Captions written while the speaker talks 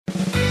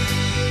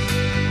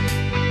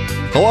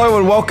Hello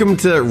and welcome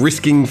to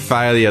Risking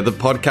Failure, the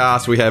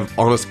podcast. We have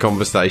honest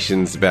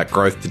conversations about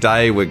growth.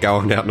 Today we're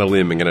going out on a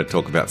limb and going to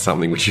talk about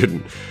something we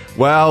shouldn't.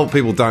 Well,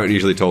 people don't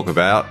usually talk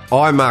about.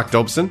 I'm Mark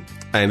Dobson,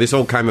 and this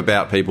all came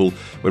about, people,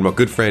 when my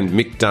good friend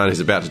Mick Dunn, who's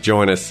about to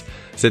join us,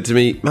 said to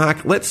me,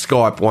 Mark, let's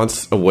Skype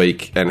once a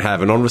week and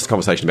have an honest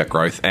conversation about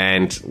growth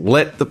and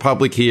let the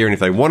public hear. And if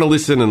they want to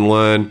listen and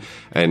learn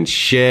and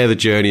share the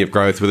journey of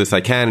growth with us, they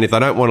can. And if they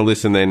don't want to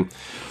listen, then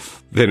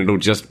it'll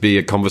just be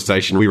a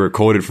conversation we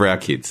recorded for our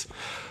kids.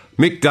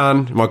 Mick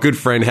Dunn, my good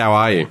friend, how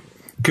are you?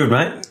 Good,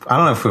 mate. I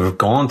don't know if we've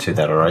gone to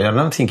that already. I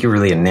don't think you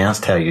really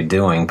announced how you're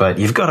doing, but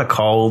you've got a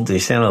cold. You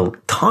sound a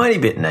tiny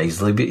bit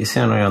nasally, but you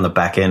sound on the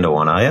back end of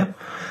one, are you?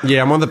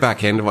 Yeah, I'm on the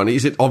back end of one.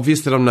 Is it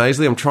obvious that I'm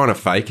nasally? I'm trying to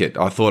fake it.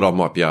 I thought I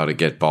might be able to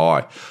get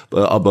by,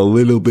 but I'm a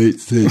little bit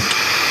sick.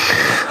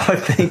 I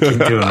think you're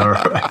doing all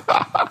right.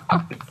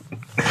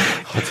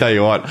 I'll tell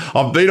you what,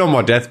 I've been on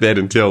my deathbed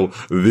until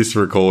this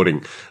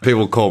recording.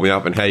 People call me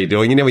up and, how you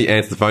doing? You know, when you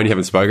answer the phone, you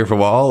haven't spoken for a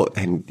while,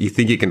 and you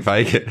think you can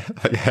fake it.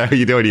 Like, how are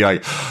you doing? You're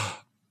like,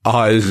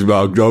 hi, this is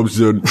Mark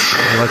Dobson.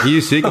 I'm like, are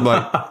you sick? I'm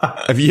like,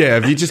 have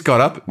you just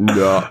got up?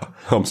 No,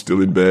 I'm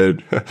still in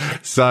bed.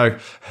 So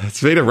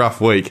it's been a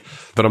rough week,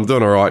 but I'm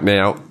doing all right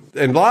now.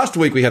 And last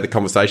week we had the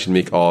conversation,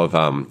 Mick, of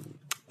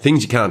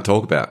things you can't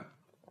talk about.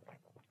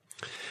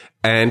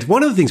 And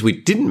one of the things we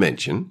didn't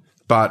mention,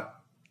 but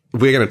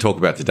we're going to talk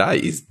about today,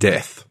 is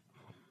death.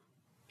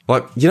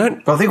 Like, you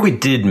don't... Well, I think we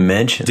did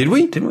mention... Did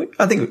we? Didn't we?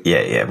 I think,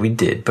 yeah, we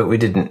did, but we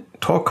didn't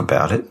talk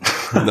about it.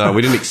 No,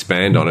 we didn't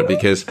expand on it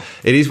because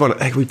it is one...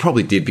 We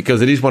probably did,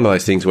 because it is one of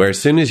those things where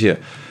as soon as you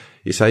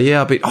say,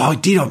 yeah, I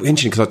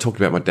mentioned because I talked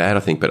about my dad,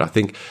 I think, but I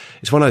think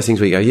it's one of those things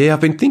where you go, yeah,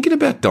 I've been thinking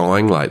about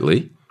dying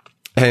lately,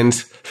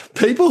 and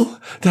people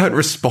don't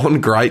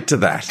respond great to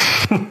that.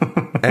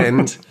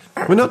 And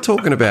we're not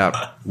talking about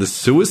the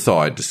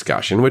suicide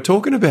discussion. We're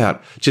talking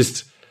about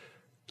just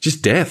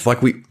death.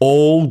 Like, we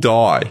all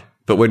die,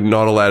 but we're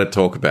not allowed to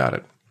talk about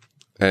it.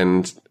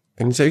 And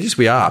so, yes,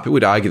 we are. People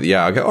would argue that,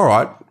 yeah, I go, all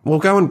right, we'll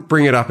go and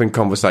bring it up in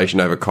conversation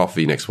over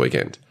coffee next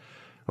weekend.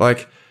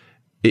 Like,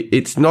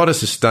 it's not a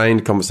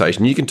sustained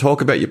conversation. You can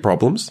talk about your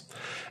problems,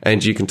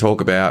 and you can talk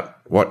about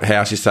what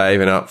house you're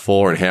saving up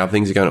for and how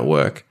things are going to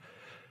work.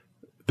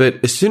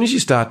 But as soon as you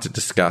start to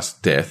discuss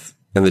death,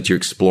 and that you're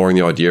exploring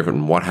the idea of it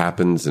and what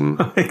happens,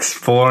 and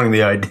exploring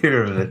the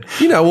idea of it.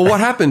 You know, well, what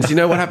happens? You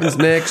know, what happens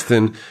next?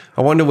 And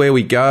I wonder where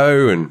we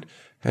go, and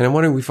I'm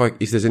wondering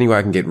if there's any way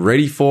I can get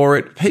ready for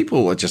it.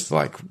 People are just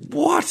like,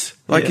 what?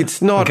 Like, yeah.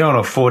 It's not... We're going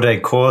on a 4-day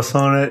course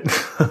on it.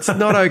 It's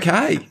not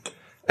okay.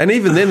 And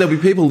even then, there'll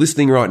be people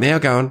listening right now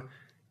going,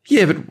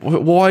 yeah,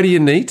 but why do you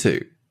need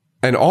to?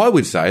 And I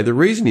would say the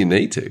reason you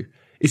need to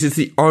is it's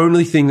the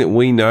only thing that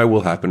we know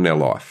will happen in our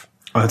life.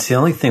 Oh, it's the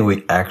only thing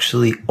we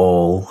actually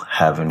all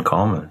have in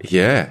common.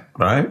 Yeah.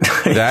 Right?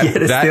 That's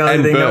the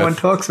only thing no one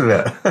talks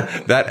about.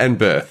 That and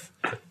birth,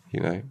 you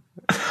know.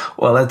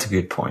 Well, that's a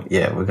good point.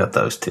 Yeah, we've got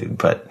those two.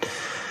 But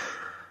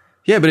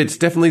yeah, but it's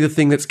definitely the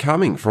thing that's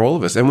coming for all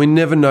of us, and we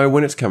never know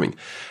when it's coming.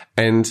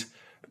 And,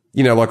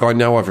 you know, like, I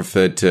know I've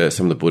referred to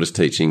some of the Buddhist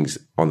teachings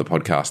on the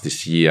podcast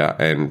this year,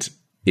 and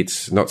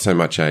it's not so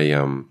much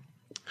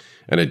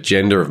an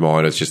agenda of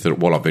mine. It's just that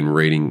what I've been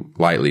reading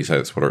lately, so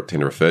that's what I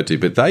tend to refer to.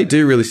 But they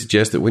do really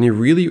suggest that when you're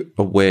really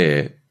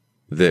aware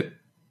that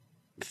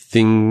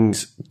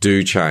things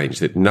do change,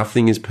 that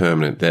nothing is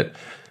permanent, that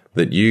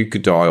you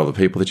could die, or the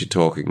people that you're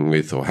talking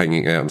with or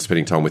hanging out and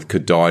spending time with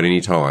could die at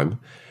any time,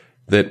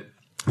 that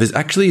there's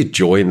actually a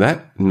joy in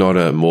that, not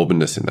a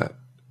morbidness in that.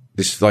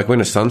 This, like,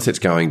 when a sunset's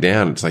going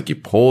down, it's like you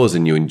pause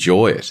and you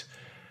enjoy it.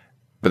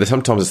 But there's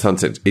sometimes the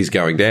sunset is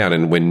going down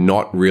and we're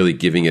not really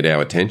giving it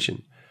our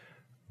attention.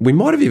 We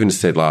might have even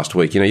said last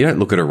week, you know, you don't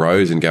look at a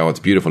rose and go, oh,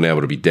 it's beautiful now, but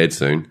it'll be dead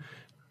soon.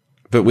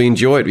 But we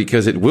enjoy it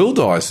because it will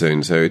die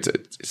soon. So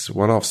it's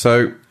one-off.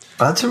 So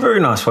that's a very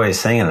nice way of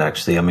saying it,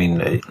 actually. I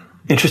mean,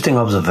 interesting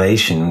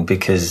observation,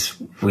 because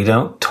we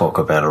don't talk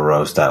about a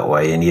rose that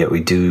way, and yet we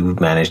do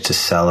manage to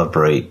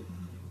celebrate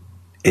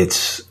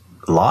its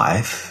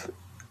life.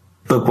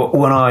 But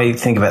when I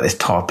think about this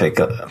topic,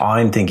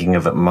 I'm thinking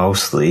of it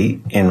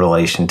mostly in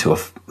relation to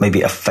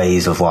maybe a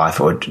phase of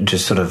life, or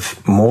just sort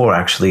of more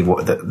actually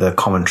what the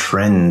common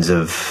trends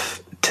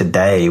of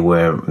today,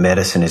 where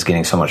medicine is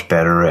getting so much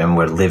better and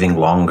we're living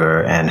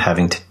longer and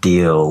having to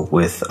deal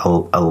with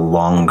a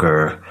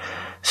longer,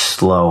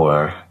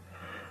 slower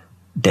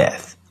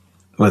death,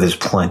 where there's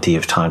plenty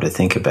of time to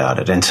think about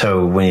it. And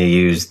so when you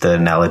use the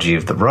analogy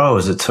of the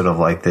rose, it's sort of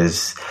like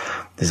there's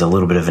a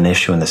little bit of an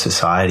issue in the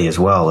society as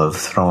well of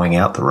throwing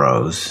out the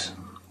rose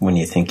when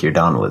you think you're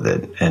done with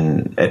it.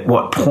 And at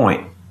what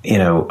point, you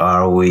know,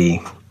 are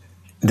we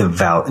the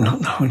value? No,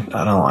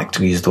 I don't like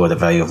to use the word the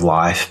value of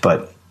life,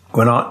 but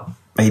we're not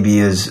maybe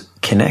as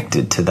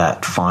connected to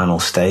that final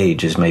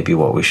stage as maybe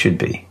what we should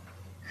be.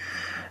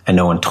 And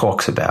no one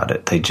talks about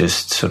it. They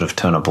just sort of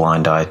turn a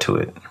blind eye to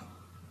it.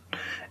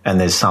 And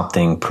there's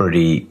something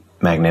pretty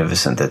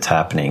magnificent that's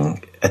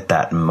happening at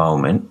that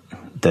moment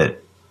that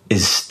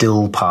is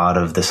still part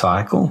of the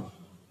cycle,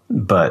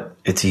 but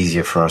it's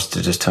easier for us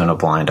to just turn a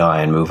blind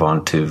eye and move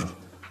on to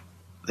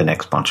the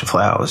next bunch of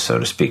flowers, so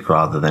to speak,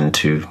 rather than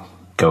to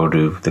go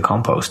to the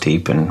compost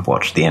heap and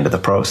watch the end of the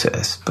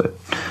process. But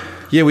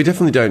yeah, we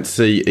definitely don't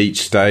see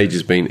each stage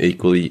as being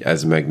equally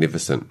as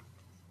magnificent.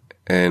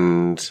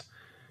 And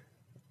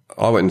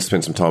I went and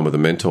spent some time with a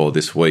mentor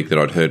this week that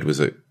I'd heard was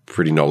a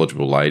pretty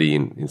knowledgeable lady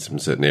in some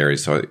certain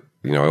areas. So,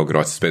 I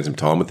organised to spend some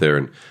time with her.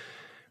 And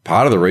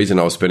part of the reason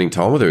I was spending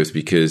time with her is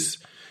because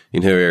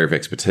in her area of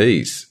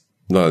expertise,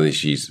 not only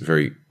she's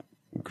very,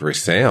 very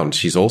sound,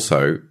 she's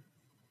also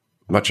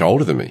much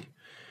older than me.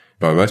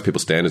 By most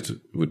people's standards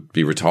would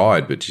be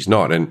retired, but she's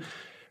not. And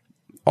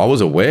I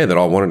was aware that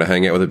I wanted to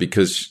hang out with her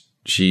because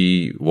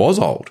she was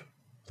old.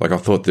 Like, I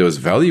thought there was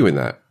value in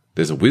that.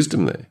 There's a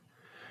wisdom there.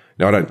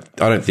 Now, I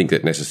don't think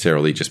that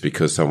necessarily just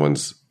because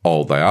someone's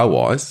old, they are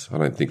wise. I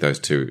don't think those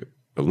two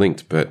are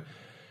linked. But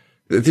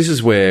this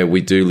is where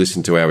we do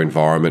listen to our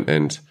environment,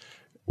 and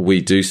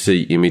we do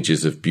see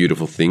images of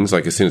beautiful things.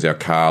 Like, as soon as our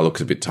car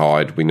looks a bit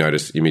tired, we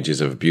notice images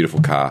of a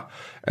beautiful car.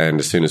 And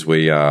as soon as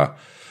we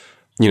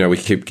we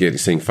keep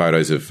seeing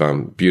photos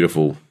of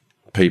beautiful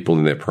people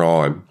in their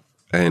prime.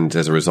 And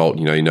as a result,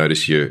 you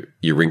notice your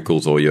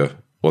wrinkles or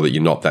that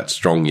you're not that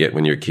strong yet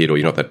when you're a kid, or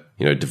you're not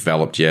that,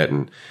 developed yet.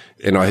 And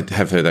I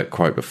have heard that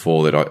quote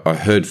before that I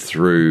heard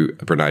through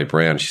Brene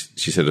Brown.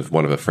 She said of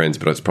one of her friends,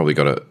 but it's probably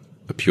got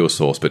a pure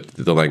source, but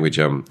the language,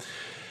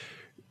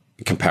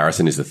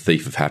 comparison is the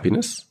thief of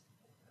happiness.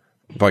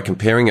 By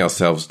comparing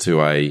ourselves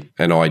to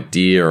an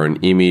idea or an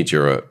image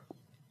or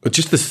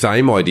just the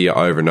same idea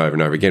over and over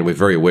and over again, we're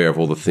very aware of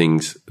all the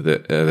things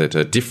that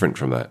are different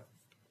from that.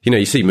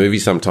 You see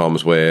movies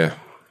sometimes where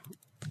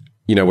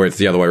it's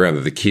the other way around,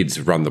 that the kids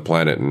run the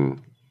planet,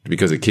 and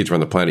because the kids run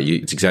the planet,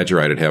 it's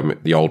exaggerated how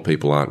the old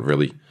people aren't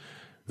really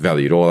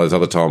valued. Or there's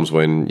other times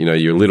when,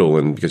 you're little,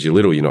 and because you're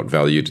little, you're not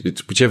valued.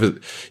 It's whichever,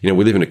 we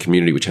live in a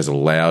community which has a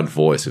loud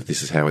voice of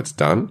this is how it's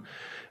done.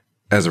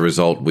 As a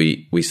result,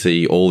 we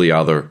see all the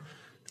other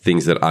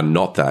things that are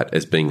not that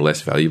as being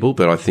less valuable.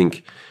 But I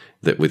think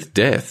that with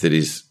death, it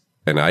is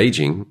an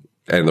aging,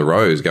 and the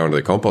rose going to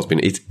the compost bin,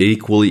 it's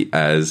equally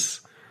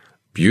as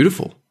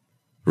beautiful,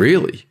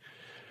 really.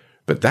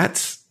 But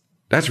that's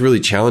really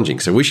challenging.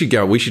 So we should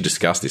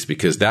discuss this,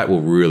 because that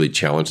will really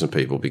challenge some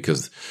people,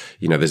 because,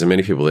 there's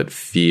many people that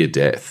fear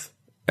death,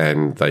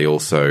 and they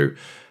also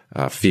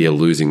fear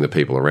losing the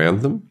people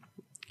around them.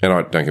 And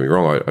don't get me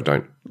wrong, I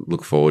don't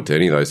look forward to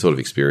any of those sort of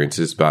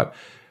experiences. But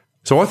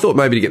so I thought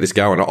maybe to get this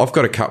going, I've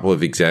got a couple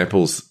of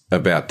examples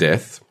about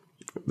death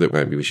that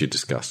maybe we should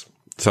discuss.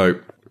 So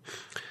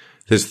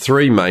there's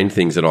three main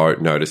things that I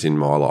noticed in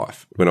my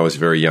life. When I was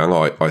very young,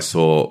 I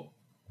saw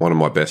one of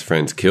my best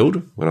friends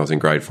killed when I was in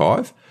grade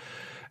 5.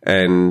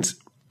 And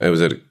it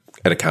was at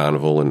a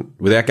carnival, and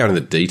without going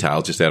into the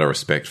details, just out of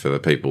respect for the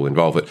people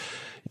involved,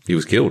 he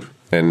was killed.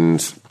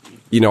 And,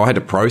 I had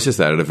to process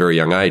that at a very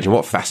young age. And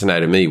what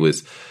fascinated me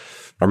was,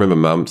 I remember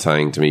Mum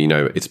saying to me,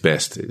 it's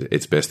best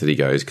that he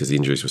goes, because the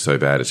injuries were so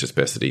bad, it's just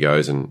best that he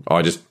goes. And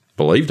I just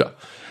believed her.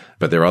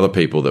 But there are other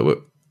people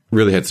that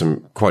really had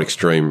some quite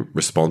extreme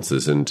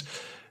responses, and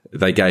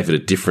they gave it a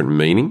different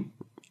meaning.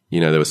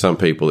 There were some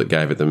people that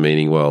gave it the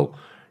meaning, well,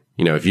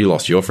 if you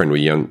lost your friend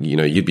when you were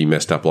young, you'd be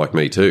messed up like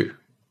me too.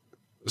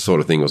 Sort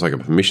of thing. It was like a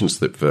permission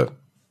slip for,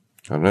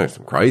 I don't know,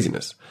 some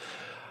craziness.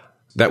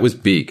 That was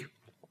big.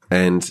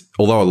 And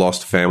although I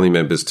lost family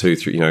members too,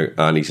 through,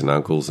 aunties and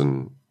uncles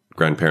and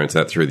grandparents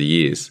through the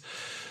years,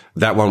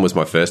 that one was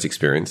my first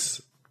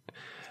experience.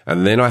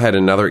 And then I had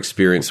another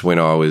experience when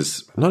I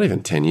was not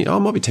even 10 years, it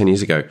might be 10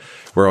 years ago,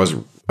 where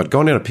I'd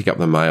gone down to pick up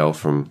the mail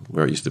from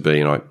where it used to be,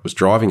 and I was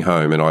driving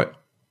home, and I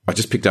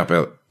just picked up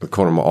out the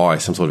corner of my eye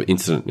some sort of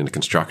incident in a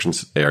construction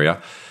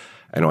area,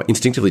 and I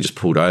instinctively just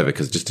pulled over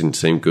because it just didn't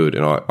seem good.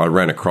 And I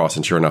ran across,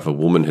 and sure enough, a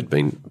woman had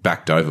been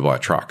backed over by a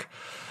truck.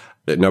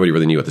 Nobody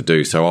really knew what to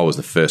do, so I was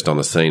the first on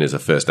the scene as a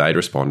first aid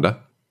responder.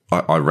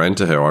 I ran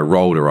to her, I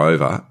rolled her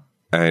over,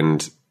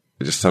 and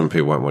just some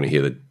people won't want to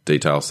hear the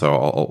details, so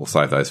I'll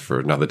save those for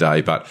another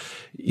day. But,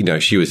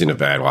 she was in a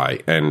bad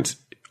way, and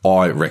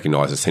I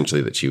recognised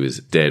essentially that she was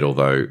dead,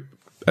 although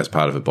as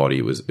part of her body,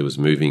 it was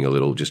moving a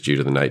little, just due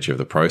to the nature of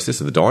the process,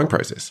 of the dying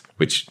process,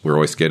 which we're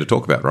always scared to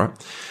talk about, right?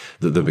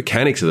 The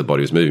mechanics of the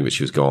body was moving, but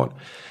she was gone.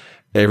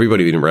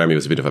 Everybody around me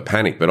was a bit of a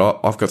panic, but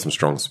I've got some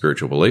strong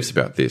spiritual beliefs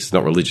about this,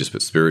 not religious,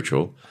 but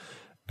spiritual.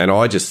 And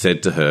I just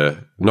said to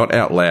her, not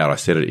out loud, I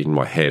said it in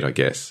my head, I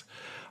guess.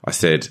 I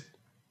said,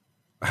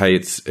 hey,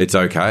 it's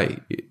okay.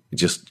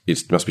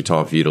 It must be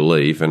time for you to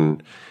leave.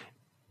 And,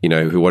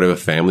 whatever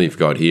family you've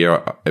got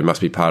here, it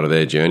must be part of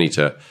their journey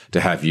to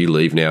have you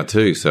leave now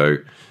too. So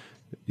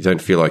you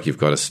don't feel like you've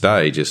got to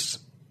stay, just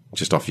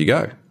off you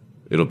go.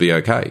 It'll be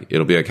okay.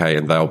 It'll be okay,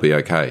 and they'll be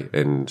okay.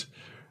 And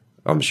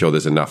I'm sure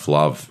there's enough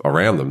love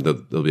around them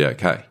that they'll be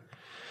okay.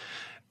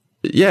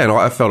 Yeah, and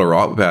I felt all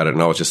right about it,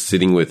 and I was just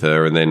sitting with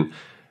her, and then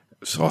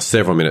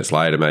several minutes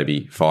later,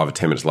 maybe 5 or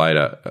 10 minutes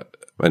later,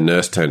 a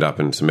nurse turned up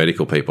and some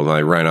medical people, and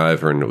they ran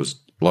over, and it was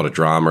a lot of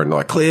drama, and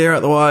like, clear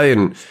out the way,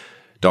 and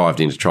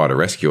dived in to try to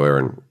rescue her.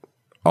 And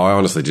I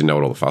honestly didn't know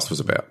what all the fuss was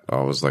about.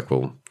 I was like,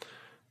 well,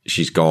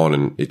 she's gone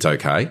and it's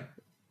okay.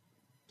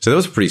 So that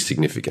was pretty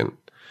significant.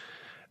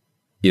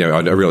 I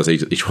realise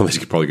each one of these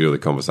could probably go to the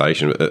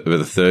conversation, but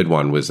the third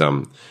one was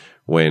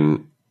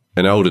when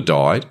an elder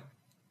died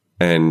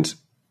and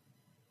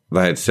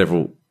they had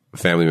several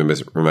family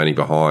members remaining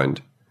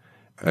behind,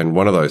 and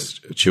one of those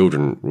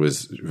children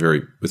was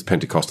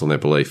Pentecostal in their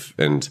belief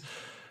and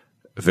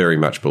very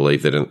much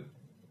believed that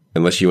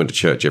unless you went to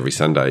church every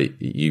Sunday,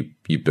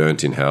 you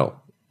burnt in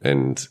hell,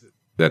 and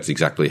that's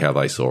exactly how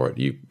they saw it.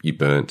 You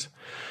burnt.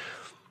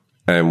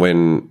 And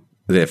when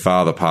their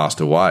father passed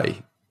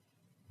away,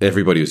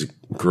 everybody was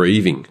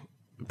grieving,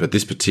 but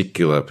this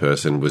particular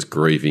person was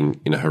grieving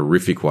in a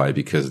horrific way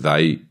because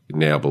they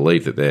now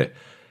believed that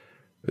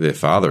their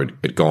father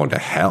had gone to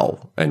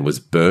hell and was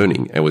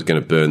burning and was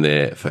going to burn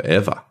there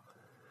forever.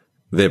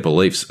 Their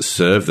beliefs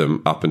served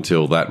them up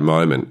until that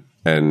moment.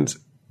 And,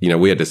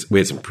 we had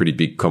some pretty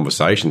big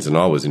conversations, and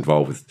I was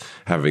involved with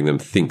having them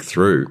think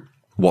through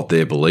what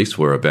their beliefs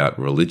were about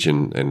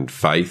religion and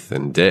faith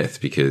and death,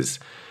 because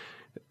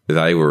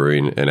they were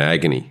in an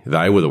agony.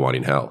 They were the one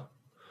in hell.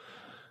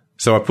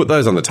 So I put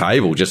those on the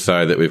table just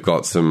so that we've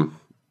got some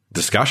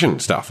discussion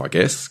stuff, I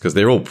guess, because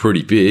they're all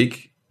pretty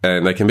big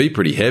and they can be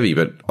pretty heavy,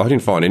 but I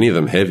didn't find any of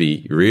them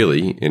heavy,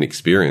 really, in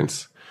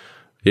experience.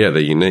 Yeah,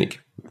 they're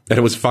unique. And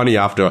it was funny,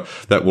 after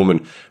that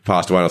woman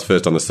passed away and I was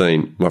first on the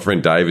scene, my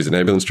friend Dave, who's an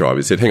ambulance driver,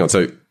 he said, hang on,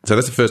 so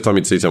that's the first time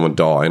you'd see someone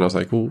die? And I was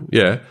like, well,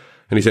 yeah.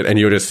 And he said, and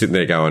you were just sitting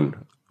there going,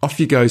 off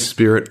you go,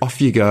 spirit,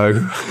 off you go.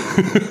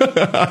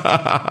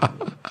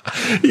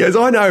 He goes,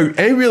 I know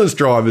ambulance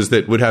drivers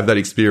that would have that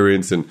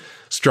experience and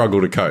struggle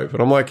to cope.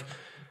 And I'm like,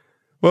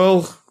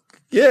 well,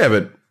 yeah,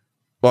 but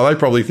they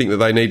probably think that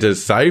they need to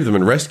save them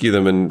and rescue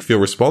them and feel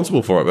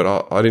responsible for it.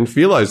 But I didn't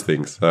feel those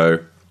things.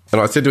 And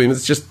I said to him, it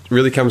just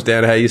really comes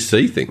down to how you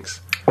see things.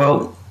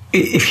 Well,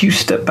 if you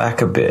step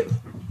back a bit.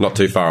 Not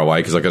too far away,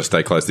 because I've got to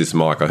stay close to this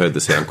mic. I heard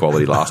the sound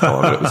quality last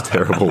time and it was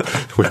terrible.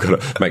 We've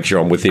got to make sure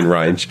I'm within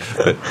range.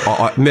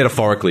 But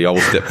metaphorically, I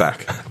will step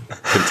back.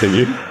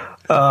 Continue.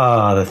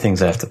 The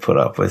things I have to put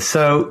up with.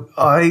 So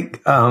I've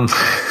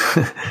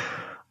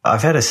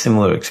had a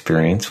similar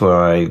experience where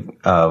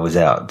I was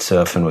out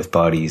surfing with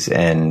buddies,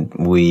 and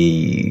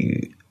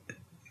we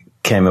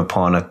came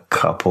upon a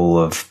couple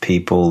of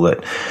people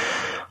that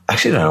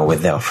actually, I don't know where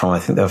they were from. I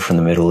think they were from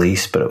the Middle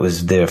East, but it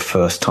was their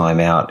first time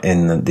out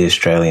in the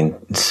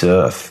Australian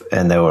surf,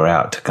 and they were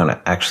out to kind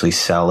of actually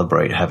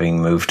celebrate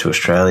having moved to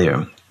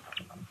Australia.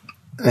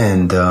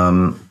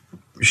 And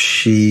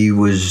she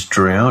was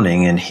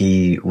drowning, and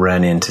he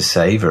ran in to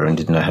save her and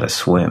didn't know how to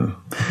swim.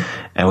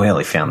 And we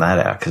only found that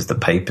out because the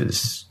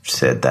papers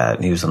said that,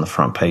 and he was on the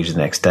front page the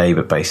next day.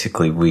 But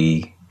basically,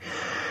 we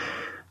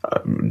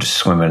just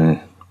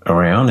swimming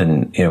around,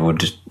 and we're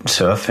just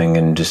surfing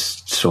and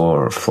just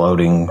saw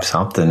floating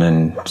something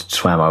and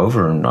swam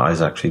over, and I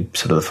was actually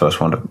sort of the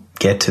first one to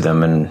get to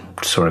them and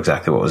saw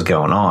exactly what was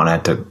going on. I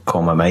had to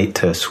call my mate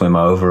to swim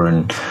over,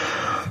 and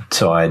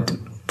so I'd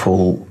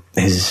pull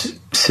his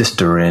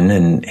sister in,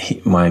 and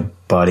my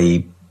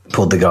buddy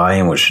pulled the guy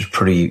in, which was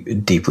pretty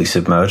deeply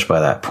submerged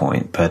by that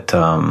point. But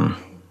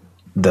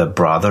the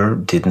brother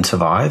didn't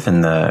survive,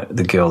 and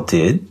the girl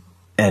did.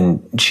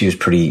 And she was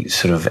pretty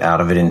sort of out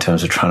of it in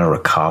terms of trying to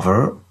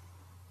recover.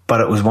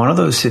 But it was one of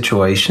those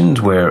situations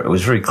where it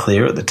was very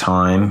clear at the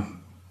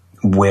time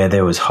where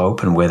there was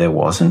hope and where there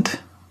wasn't.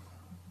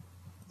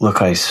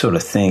 Look, I sort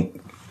of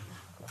think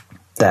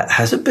that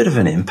has a bit of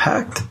an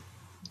impact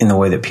in the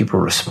way that people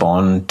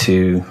respond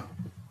to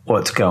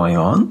what's going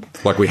on.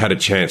 Like, we had a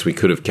chance, we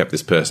could have kept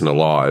this person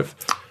alive.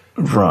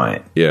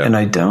 Right. Yeah. And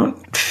I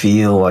don't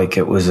feel like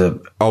it was I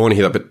want to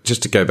hear that, but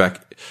just to go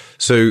back.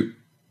 So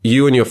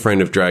you and your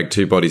friend have dragged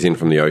two bodies in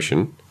from the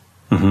ocean,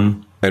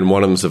 and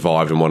one of them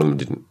survived and one of them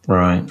didn't.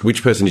 Right.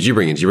 Which person did you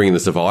bring in? Did you bring in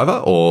the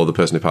survivor or the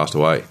person who passed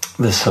away?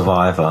 The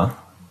survivor.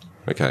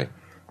 Okay.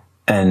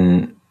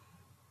 And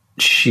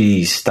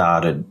she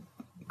started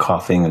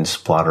coughing and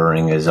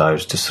spluttering as I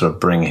was just sort of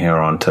bringing her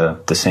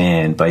onto the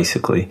sand,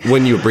 basically.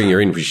 When you were bringing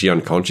her in, was she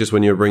unconscious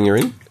when you were bringing her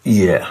in?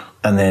 Yeah.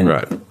 And then,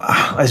 right,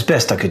 as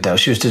best I could tell,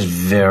 she was just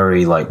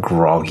very,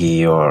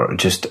 groggy, or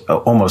just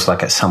almost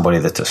like somebody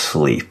that's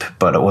asleep.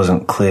 But it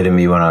wasn't clear to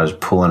me when I was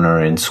pulling her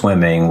in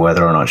swimming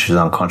whether or not she was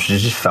unconscious.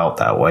 It just felt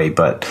that way.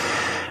 But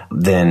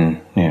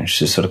then,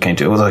 she just sort of came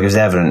to it. It was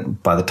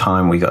evident by the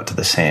time we got to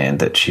the sand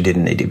that she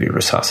didn't need to be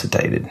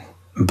resuscitated.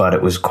 But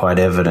it was quite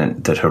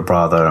evident that her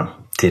brother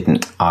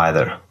didn't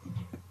either.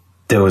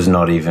 There was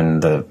not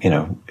even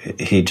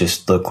he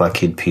just looked like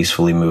he'd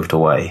peacefully moved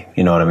away.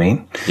 You know what I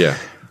mean? Yeah.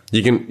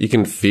 You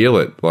can feel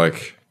it,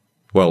 at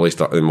least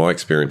in my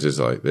experience, is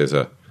there's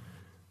a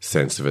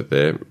sense of it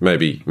there.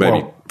 Maybe.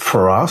 Well,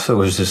 for us, it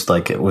was just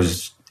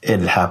it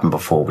had happened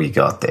before we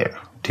got there.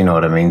 Do you know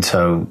what I mean?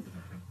 So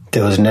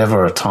there was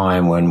never a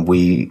time when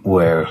we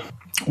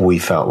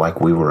felt like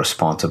we were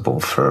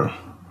responsible for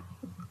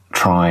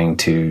trying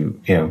to,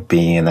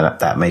 being in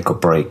that make or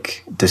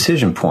break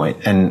decision point.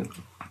 And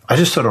I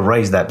just sort of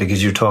raised that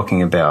because you're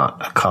talking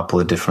about a couple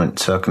of different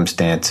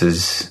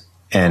circumstances,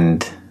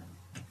 and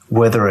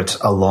whether it's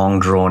a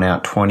long,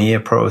 drawn-out 20-year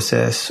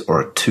process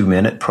or a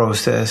 2-minute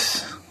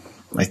process,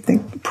 I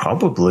think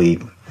probably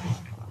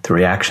the the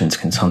reactions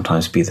can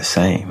sometimes be the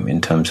same in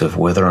terms of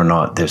whether or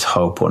not there's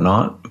hope or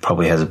not.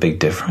 Probably has a big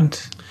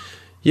difference.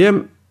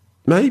 Yeah,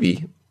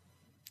 maybe.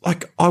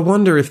 Like, I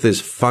wonder if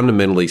there's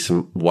fundamentally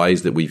some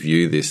ways that we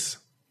view this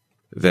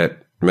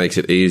that makes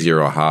it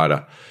easier or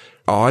harder.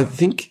 I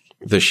think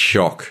the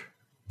shock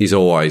is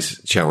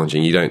always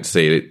challenging. You don't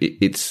see it.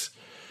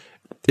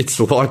 It's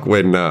like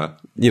when,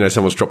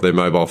 someone's dropped their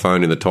mobile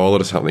phone in the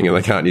toilet or something and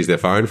they can't use their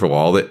phone for a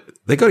while.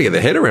 They've got to get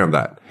their head around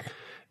that.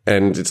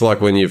 And it's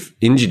like when you've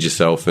injured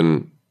yourself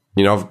and,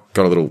 I've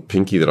got a little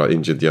pinky that I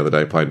injured the other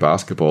day playing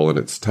basketball and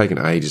it's taken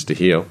ages to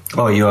heal.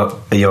 Oh, are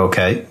you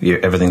okay?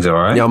 Everything's all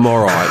right? Yeah, I'm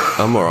all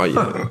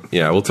right.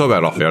 Yeah, we'll talk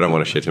about it off here. I don't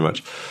want to share too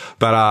much.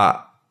 But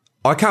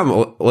I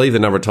can't believe the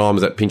number of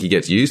times that pinky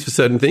gets used for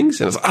certain things.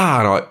 And it's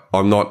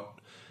I'm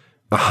not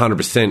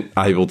 100%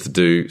 able to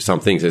do some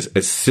things.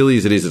 As silly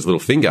as it is, this little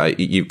finger,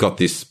 you've got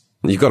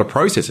to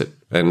process it.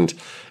 And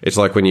it's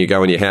like when you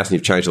go in your house and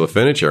you've changed all the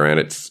furniture around,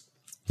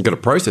 you've got to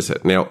process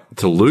it. Now,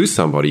 to lose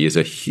somebody is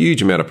a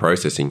huge amount of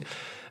processing,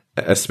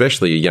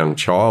 especially a young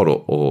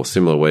child or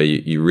similar where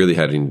you really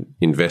had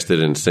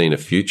invested and seen a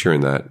future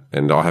in that.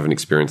 And I haven't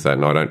experienced that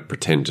and I don't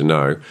pretend to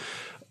know.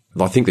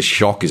 I think the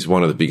shock is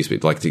one of the biggest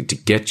bits, like to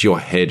get your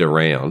head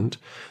around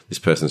this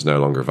person's no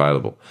longer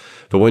available.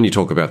 But when you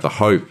talk about the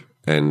hope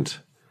and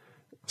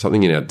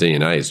something in our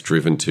DNA is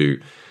driven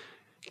to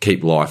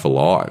keep life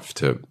alive,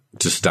 to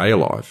stay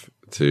alive,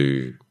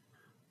 to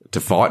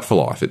fight for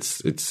life.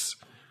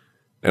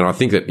 And I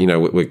think that,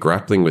 we're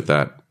grappling with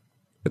that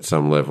at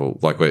some level,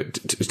 like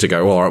to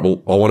go, all right,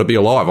 well, I want to be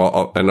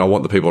alive and I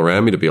want the people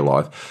around me to be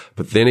alive.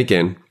 But then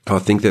again, I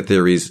think that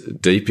there is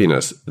deep in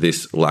us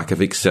this lack of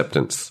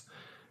acceptance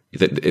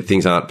that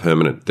things aren't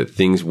permanent, that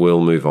things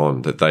will move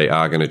on, that they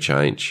are going to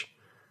change.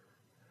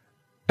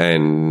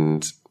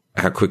 And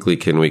how quickly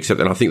can we accept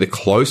that? And I think the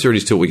closer it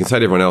is to it, we can say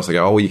to everyone else, like,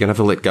 oh, well, you're going to have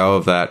to let go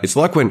of that. It's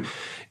like when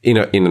in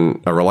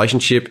a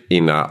relationship,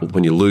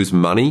 when you lose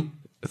money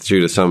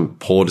due to some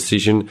poor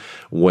decision,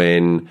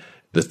 when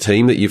the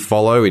team that you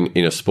follow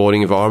in a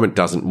sporting environment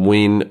doesn't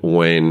win,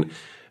 when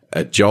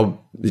a job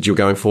that you're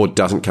going for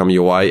doesn't come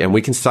your way. And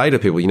we can say to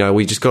people,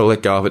 we just got to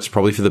let go of it. It's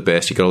probably for the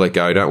best. You got to let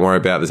go. Don't worry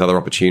about it. There's other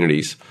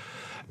opportunities.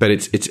 But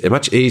it's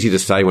much easier to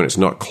say when it's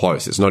not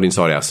close. It's not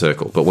inside our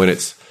circle. But when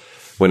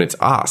it's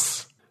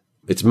us,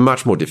 it's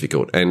much more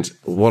difficult. And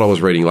what I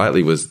was reading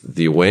lately was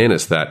the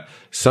awareness that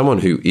someone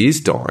who is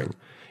dying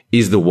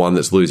is the one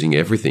that's losing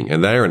everything.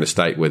 And they are in a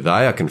state where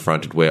they are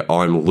confronted where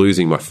I'm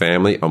losing my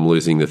family. I'm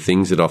losing the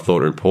things that I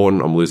thought are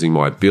important. I'm losing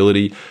my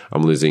ability.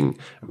 I'm losing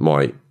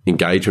my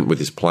engagement with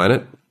this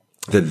planet.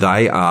 That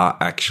they are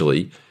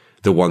actually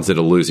the ones that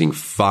are losing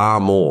far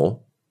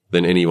more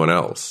than anyone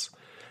else.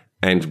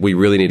 And we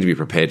really need to be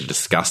prepared to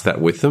discuss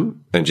that with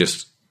them and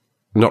just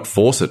not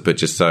force it, but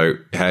just so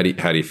how do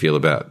you feel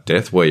about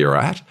death, where you're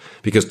at?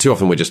 Because too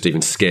often we're just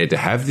even scared to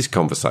have this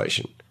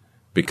conversation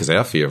because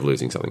our fear of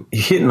losing something.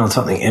 You're hitting on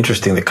something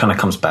interesting that kind of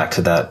comes back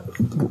to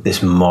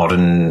this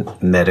modern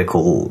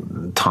medical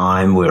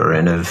time we're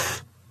in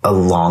of a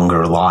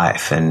longer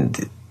life.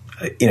 And,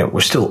 we're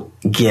still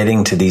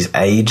getting to these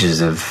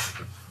ages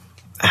of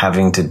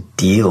having to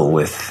deal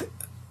with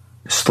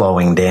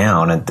slowing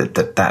down, and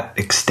that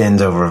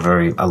extends over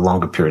a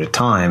longer period of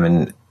time.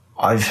 And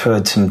I've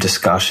heard some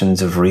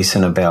discussions of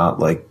recent about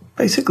like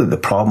basically the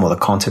problem or the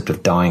concept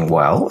of dying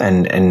well,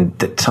 and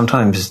that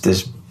sometimes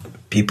there's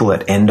people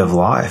at end of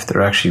life that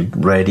are actually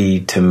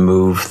ready to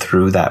move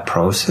through that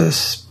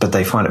process, but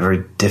they find it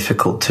very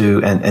difficult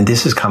to, and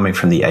this is coming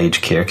from the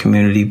aged care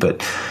community,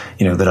 but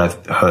that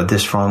I've heard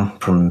this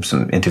from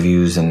some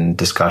interviews and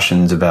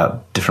discussions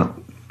about different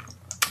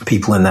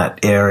people in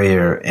that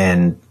area,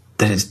 and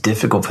that it's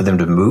difficult for them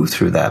to move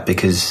through that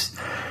because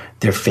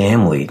their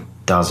family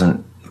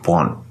doesn't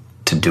want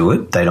to do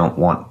it. They don't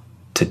want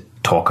to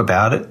talk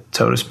about it,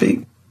 so to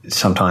speak.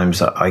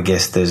 Sometimes I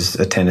guess there's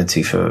a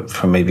tendency for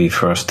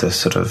us to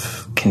sort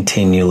of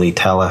continually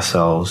tell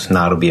ourselves,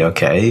 no, it'll be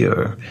okay,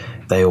 or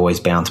they always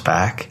bounce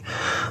back.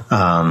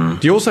 Do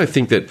you also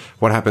think that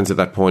what happens at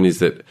that point is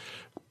that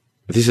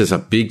this is a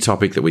big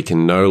topic that we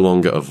can no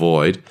longer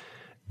avoid,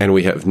 and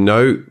we have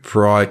no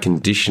prior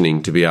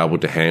conditioning to be able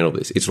to handle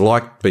this? It's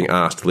like being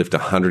asked to lift a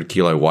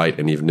 100-kilo weight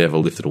and you've never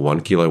lifted a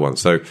 1-kilo one.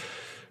 So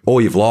all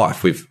your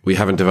life, we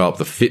haven't developed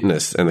the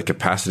fitness and the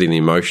capacity and the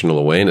emotional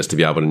awareness to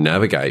be able to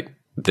navigate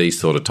these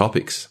sort of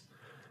topics.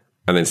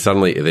 And then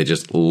suddenly they're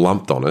just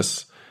lumped on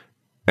us.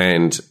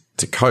 And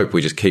to cope,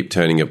 we just keep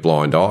turning a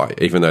blind eye,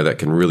 even though that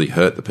can really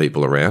hurt the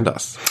people around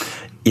us.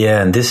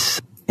 Yeah, and this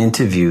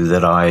interview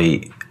that I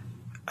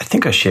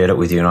think I shared it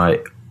with you, and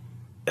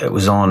it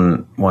was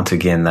on, once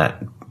again,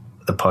 the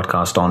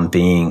podcast On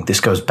Being. This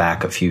goes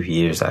back a few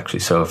years, actually.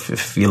 So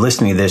if you're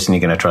listening to this and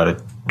you're going to try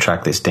to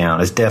track this down,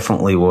 it's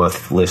definitely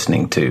worth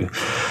listening to.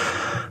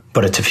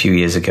 But it's a few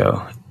years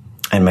ago.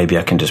 And maybe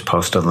I can just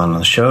post it on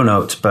the show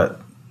notes.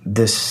 But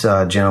this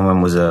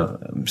gentleman was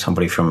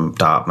somebody from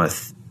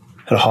Dartmouth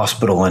at a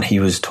hospital, and he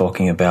was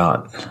talking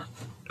about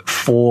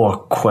 4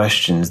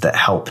 questions that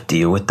help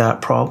deal with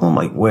that problem.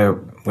 Like, where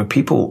where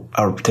people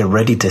they're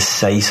ready to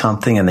say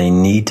something and they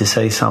need to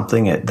say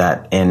something at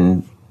that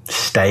end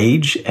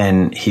stage,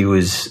 and he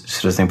was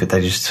sort of thinking, but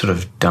they just sort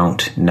of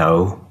don't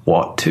know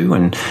what to.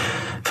 And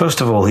first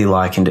of all, he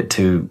likened it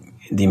to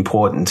the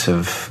importance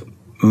of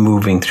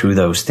moving through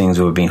those things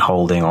that we've been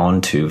holding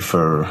on to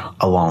for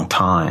a long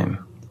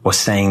time, or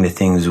saying the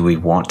things we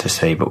want to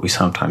say but we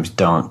sometimes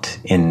don't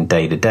in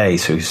day to day.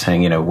 So he's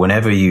saying,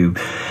 whenever you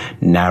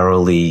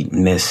narrowly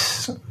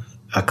miss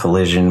a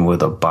collision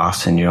with a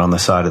bus and you're on the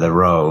side of the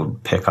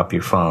road, pick up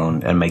your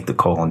phone and make the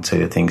call and say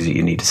the things that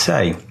you need to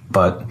say.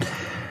 But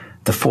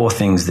the 4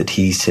 things that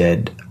he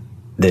said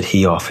that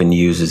he often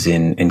uses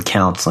in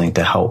counseling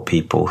to help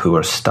people who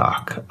are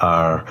stuck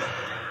are,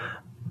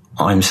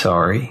 I'm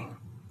sorry,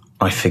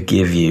 I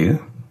forgive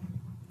you,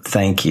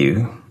 thank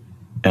you,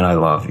 and I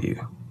love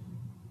you.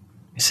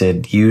 He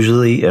said,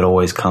 usually it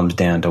always comes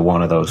down to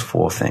one of those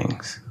 4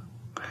 things.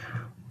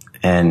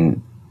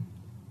 And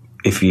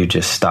if you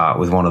just start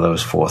with one of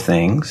those 4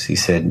 things, he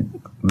said,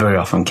 very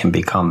often can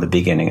become the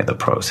beginning of the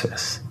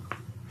process.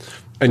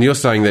 And you're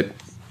saying that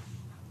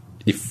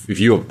if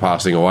you were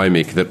passing away,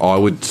 Mick, that I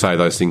would say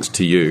those things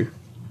to you?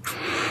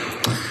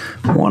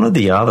 One or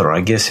the other.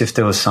 I guess if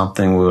there was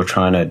something we were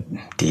trying to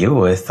deal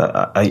with,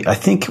 I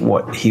think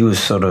what he was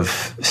sort of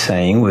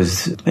saying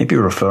was maybe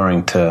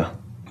referring to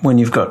when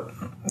you've got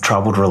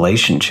troubled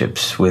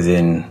relationships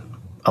within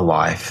a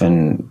life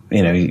and,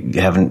 you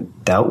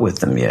haven't dealt with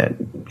them yet.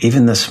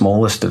 Even the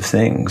smallest of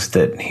things,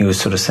 that he was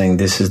sort of saying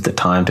this is the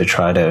time to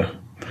try to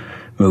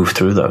move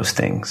through those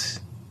things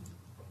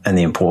and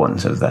the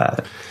importance of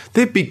that.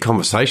 They're big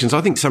conversations.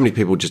 I think so many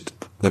people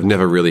they've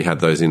never really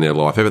had those in their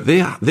life, but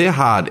they're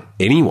hard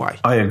anyway.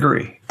 I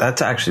agree. That's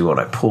actually what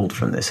I pulled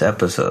from this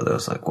episode. I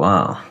was like,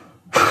 wow.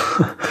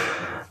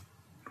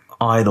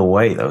 Either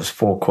way, those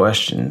 4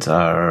 questions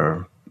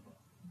are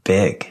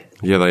big.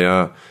 Yeah, they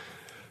are.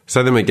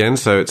 Say them again.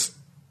 So it's,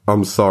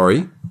 I'm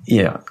sorry.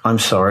 Yeah, I'm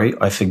sorry.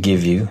 I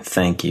forgive you.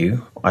 Thank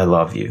you. I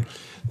love you.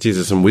 Geez,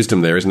 there's some wisdom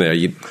there, isn't there?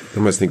 You'd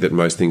almost think that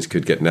most things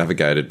could get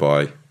navigated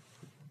by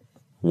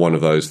one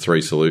of those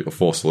 4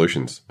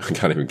 solutions. I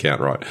can't even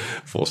count right.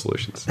 4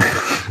 solutions.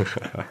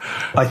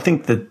 I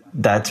think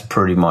that's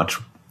pretty much,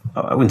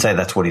 I wouldn't say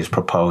that's what he was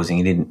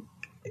proposing.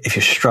 If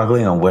you're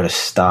struggling on where to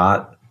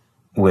start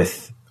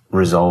with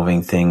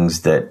resolving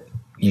things that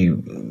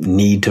you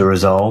need to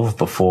resolve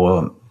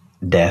before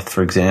death,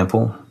 for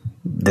example,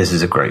 this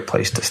is a great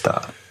place to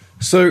start.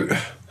 So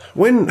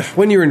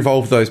when you're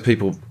involved with those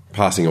people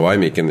passing away,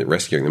 Mick, and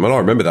rescuing them, and I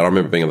remember that. I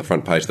remember being on the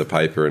front page of the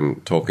paper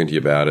and talking to you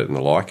about it and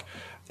the like.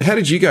 How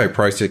did you go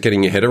process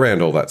getting your head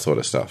around all that sort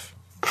of stuff?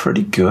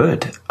 Pretty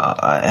good.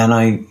 And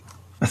I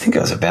think I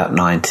was about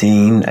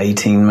 19,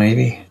 18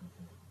 maybe.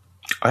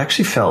 I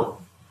actually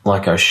felt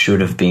like I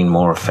should have been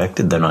more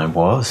affected than I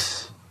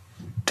was,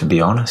 to be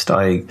honest.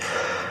 I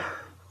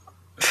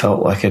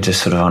felt like I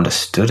just sort of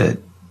understood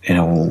it in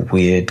a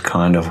weird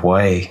kind of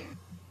way.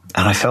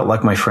 And I felt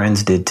like my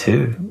friends did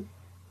too.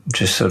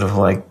 Just sort of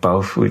like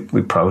both,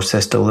 we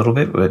processed a little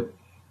bit, but,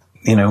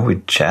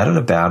 we chatted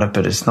about it,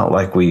 but it's not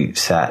like we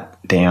sat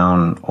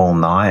down all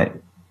night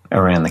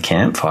around the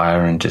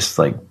campfire and just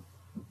like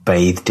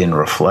bathed in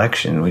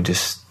reflection. We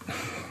just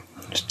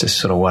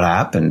sort of what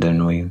happened,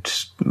 and we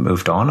just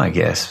moved on, I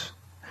guess.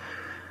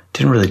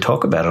 Didn't really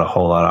talk about it a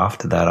whole lot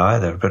after that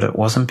either, but it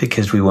wasn't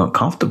because we weren't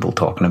comfortable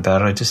talking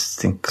about it. I just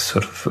think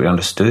sort of we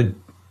understood.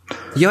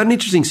 You had an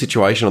interesting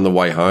situation on the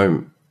way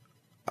home.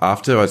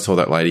 After I saw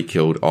that lady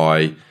killed,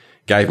 I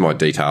gave my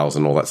details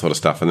and all that sort of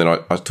stuff, and then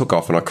I took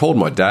off and I called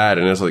my dad,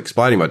 and as I was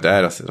explaining to my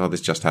dad, I said, this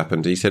just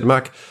happened. He said,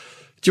 Mark,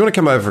 do you want to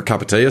come over for a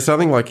cup of tea or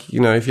something? Like, if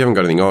you haven't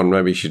got anything on,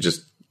 maybe you should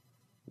just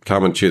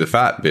come and chew the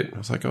fat bit. I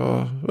was like,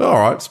 oh, all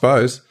right, I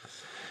suppose.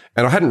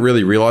 And I hadn't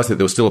really realised that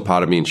there was still a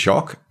part of me in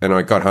shock, and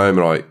I got home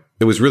and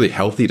it was really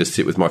healthy to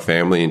sit with my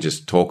family and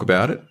just talk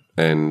about it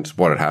and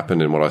what had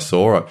happened and what I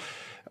saw.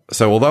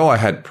 So although I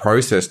had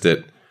processed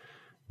it,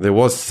 there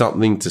was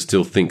something to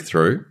still think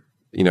through.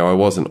 I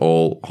wasn't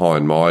all high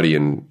and mighty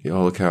and,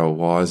 look how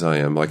wise I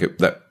am.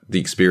 The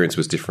experience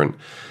was different.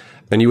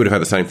 And you would have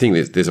had the same thing.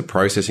 There's a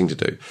processing to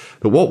do.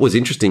 But what was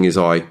interesting is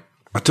I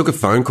took a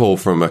phone call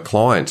from a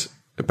client.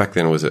 Back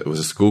then it was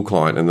a school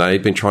client, and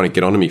they'd been trying to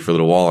get onto me for a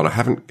little while, and I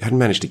hadn't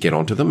managed to get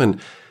onto them. And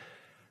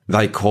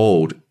they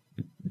called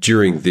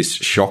during this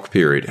shock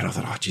period, and I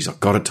thought, I've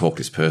got to talk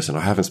to this person. I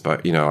haven't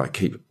spoke, I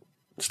keep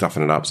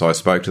stuffing it up. So I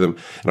spoke to them,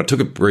 and I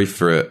took a brief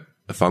for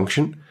a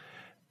function,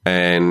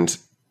 and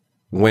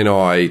when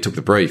I took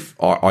the brief,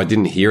 I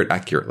didn't hear it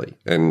accurately.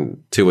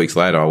 And 2 weeks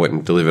later, I went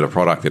and delivered a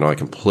product and I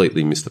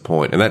completely missed the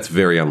point. And that's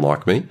very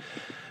unlike me.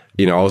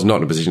 I was not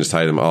in a position to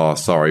say to them,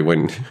 sorry,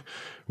 when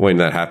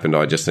that happened,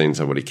 I just seen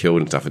somebody killed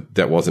and stuff.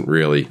 That wasn't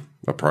really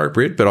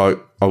appropriate.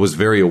 But I was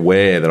very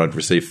aware that I'd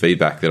received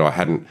feedback that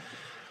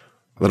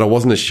I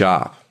wasn't as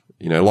sharp.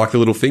 Like the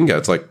little finger.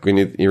 It's like when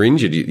you're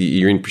injured,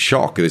 you're in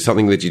shock. There's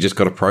something that you just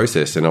got to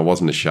process, and I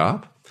wasn't as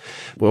sharp.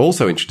 Well,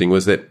 also interesting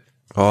was that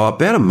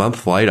about a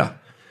month later,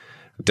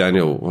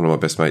 Daniel, one of my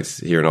best mates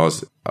here, and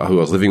who I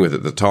was living with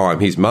at the time,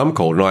 his mum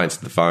called, and I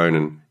answered the phone,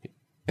 and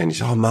And he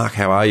said, "Oh, Mark,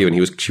 how are you?"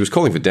 And she was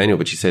calling for Daniel,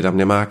 but she said,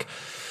 "Now, Mark,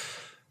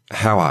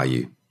 how are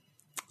you?"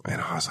 And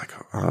I was like,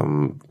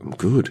 I'm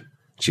good.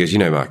 She goes,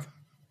 Mark,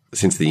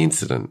 since the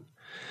incident.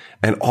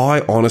 And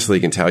I honestly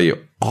can tell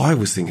you, I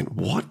was thinking,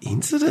 what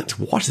incident?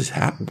 What has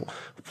happened?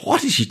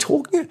 What is she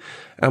talking about?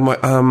 And I'm like,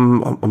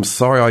 I'm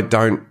sorry, I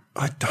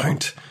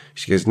don't.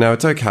 She goes, no,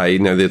 it's okay.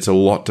 There's a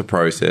lot to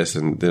process.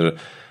 And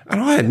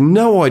I had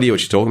no idea what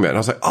she's talking about. And I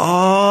was like,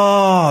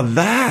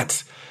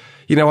 that.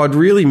 I'd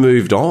really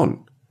moved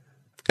on.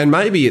 And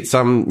maybe at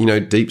some,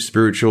 deep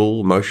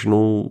spiritual,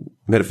 emotional,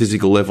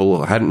 metaphysical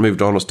level, I hadn't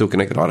moved on or still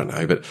connected. I don't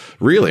know. But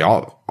really,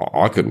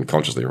 I couldn't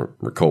consciously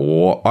recall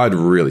what I'd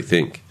really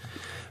think.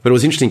 But it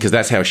was interesting because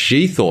that's how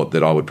she thought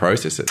that I would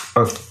process it.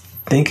 I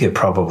think you're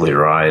probably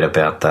right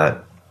about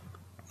that.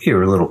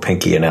 Your little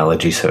pinky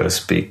analogy, so to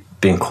speak,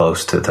 being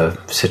close to the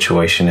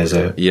situation makes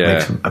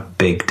a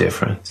big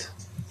difference.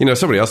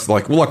 Somebody else,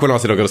 like when I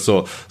said I got a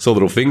sore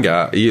little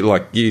finger,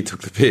 you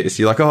took the piss.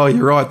 You're like, oh,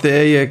 you're right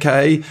there, you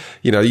okay?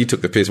 You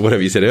took the piss,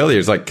 whatever you said earlier.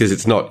 It's like, because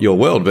it's not your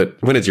world,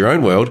 but when it's your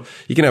own world,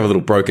 you can have a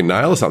little broken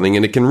nail or something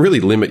and it can really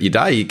limit your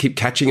day. You keep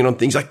catching it on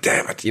things like,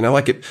 damn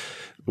it,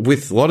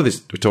 with a lot of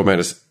this we're talking about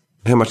is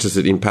how much does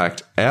it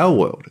impact our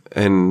world?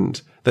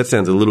 And that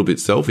sounds a little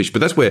bit selfish, but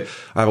that's where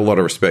I have a lot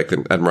of respect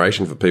and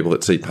admiration for people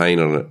that see pain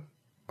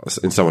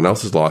in someone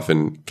else's life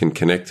and can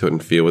connect to it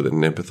and feel with it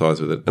and empathize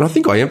with it. And I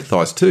think I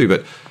empathize too,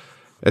 but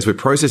as we're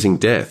processing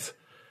death,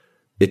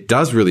 it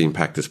does really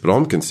impact us, but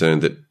I'm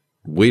concerned that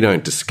we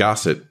don't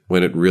discuss it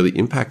when it really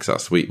impacts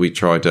us. We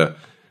try to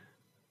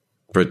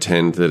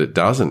pretend that it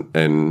doesn't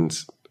and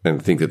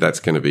think that that's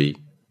going to be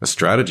a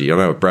strategy. I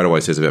know what Brad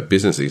always says about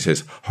business. He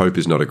says, hope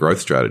is not a growth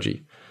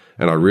strategy.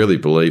 And I really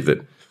believe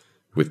that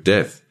with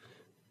death,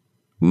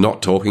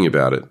 not talking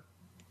about it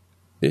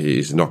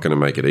is not going to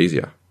make it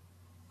easier.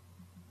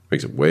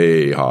 Makes it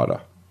way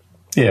harder.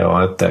 Yeah,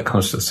 well, that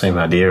comes to the same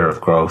idea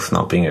of growth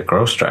not being a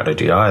growth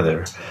strategy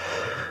either.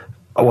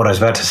 What I was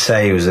about to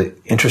say was that,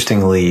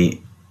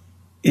 interestingly,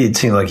 it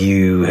seemed like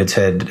you had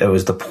said it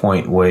was the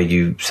point where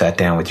you sat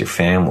down with your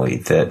family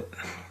that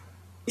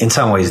in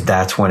some ways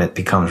that's when it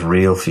becomes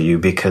real for you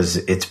because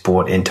it's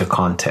brought into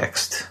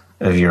context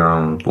of your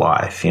own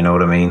life. You know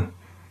what I mean?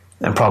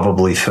 And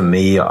probably for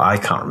me, I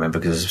can't remember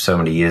because it was so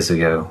many years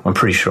ago. I'm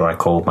pretty sure I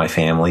called my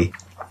family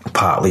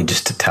partly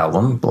just to tell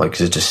them, like,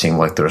 'cause it just seemed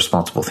like the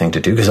responsible thing to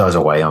do because I was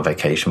away on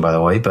vacation, by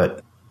the way.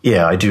 But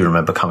yeah, I do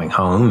remember coming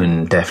home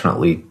and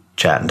definitely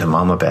chatting to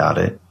Mum about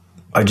it.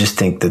 I just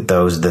think that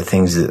those are the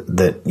things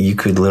that you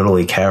could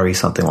literally carry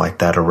something like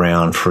that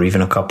around for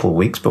even a couple of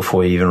weeks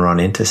before you even run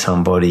into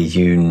somebody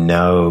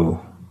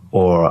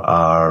or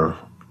are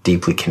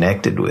deeply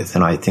connected with.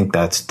 And I think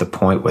that's the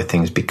point where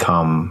things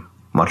become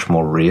much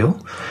more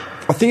real.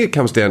 I think it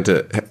comes down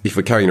to, if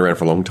we're carrying it around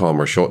for a long time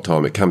or a short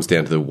time, it comes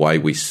down to the way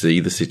we see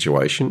the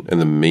situation and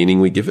the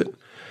meaning we give it.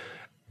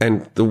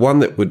 And the one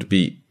that would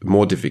be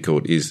more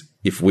difficult is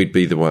if we'd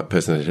be the one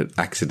person that had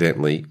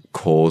accidentally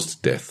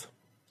caused death.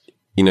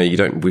 You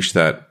don't wish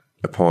that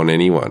upon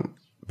anyone.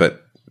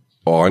 But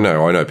I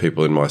know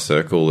people in my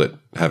circle that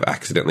have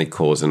accidentally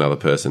caused another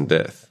person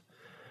death.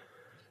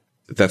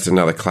 That's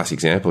another classic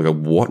example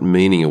of what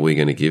meaning are we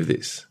going to give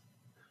this?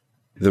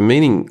 The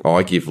meaning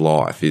I give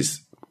life is,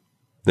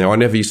 now I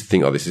never used to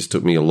think, this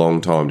took me a long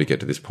time to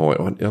get to this point.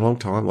 A long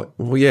time?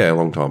 A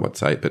long time I'd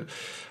say. But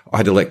I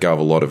had to let go of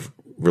a lot of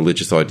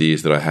religious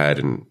ideas that I had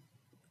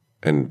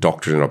and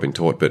doctrine that I've been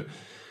taught. But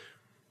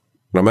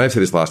and I may have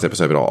said this last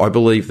episode, but I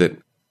believe that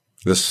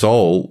the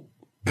soul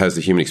has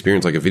the human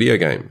experience like a video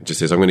game. It just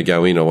says, I'm going to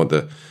go in, I want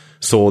the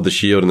sword, the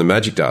shield, and the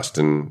magic dust.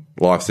 And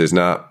life says,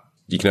 nah,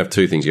 you can have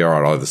two things. You're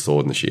all right, I have the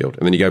sword and the shield.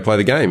 And then you go play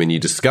the game and you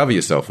discover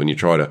yourself and you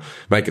try to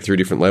make it through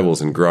different levels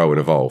and grow and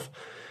evolve.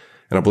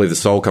 And I believe the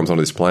soul comes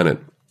onto this planet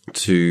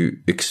to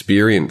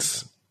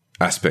experience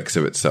aspects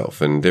of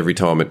itself. And every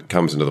time it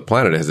comes into the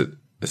planet, it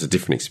has a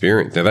different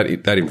experience. Now,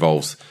 that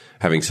involves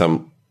having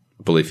some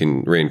belief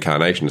in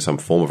reincarnation or some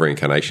form of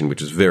reincarnation,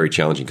 which is very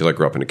challenging because I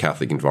grew up in a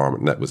Catholic environment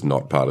and that was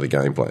not part of the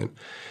game plan.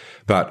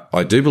 But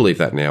I do believe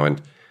that now.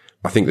 And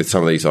I think that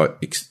some of these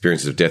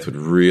experiences of death would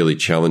really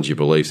challenge your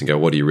beliefs and go,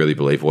 what do you really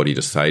believe? What do you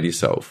just say to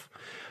yourself?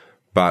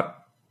 But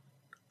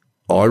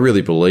I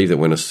really believe that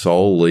when a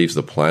soul leaves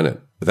the planet,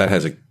 that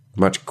has a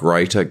much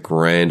greater,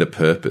 grander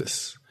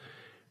purpose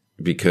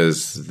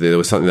because there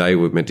was something they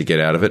were meant to get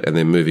out of it and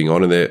they're moving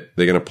on and they're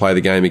going to play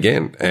the game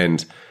again.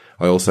 And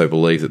I also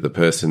believe that the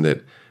person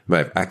that may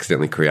have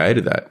accidentally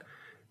created that,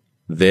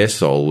 their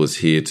soul was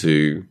here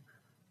to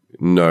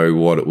know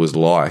what it was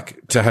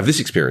like to have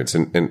this experience.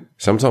 And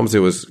sometimes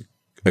there was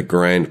a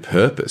grand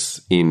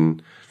purpose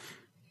in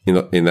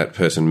that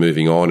person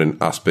moving on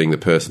and us being the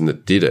person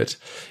that did it.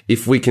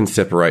 If we can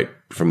separate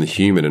from the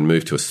human and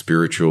move to a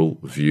spiritual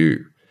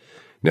view.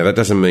 Now, that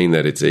doesn't mean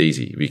that it's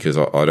easy because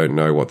I don't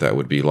know what that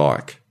would be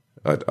like.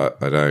 I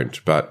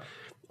don't. But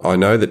I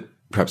know that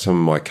perhaps some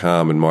of my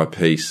calm and my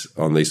peace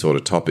on these sort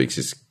of topics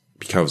is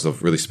because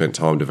I've really spent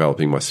time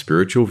developing my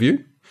spiritual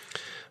view.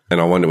 And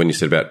I wonder when you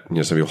said about,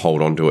 some people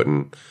hold on to it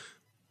and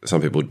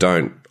some people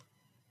don't.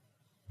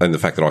 and the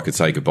fact that I could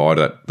say goodbye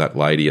to that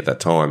lady at that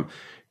time,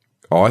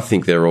 I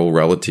think they're all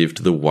relative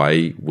to the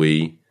way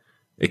we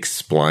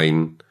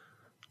explain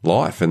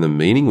life and the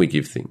meaning we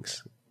give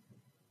things.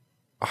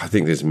 I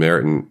think there's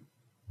merit in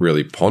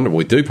really pondering.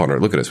 We do ponder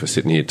it. Look at us. We're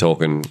sitting here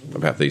talking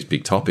about these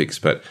big topics.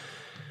 But,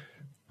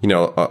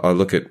 I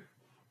look at,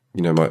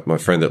 my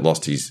friend that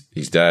lost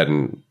his dad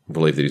and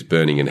believed that he's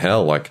burning in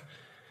hell. Like,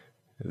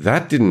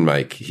 that didn't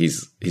make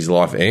his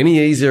life any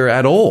easier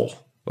at all.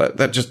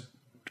 That just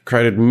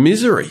created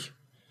misery.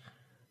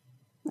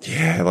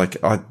 Yeah,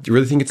 like, I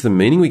really think it's the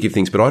meaning we give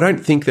things. But I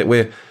don't think that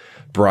we're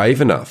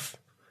brave enough,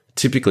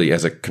 typically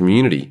as a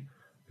community,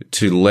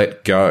 to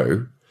let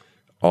go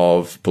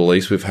of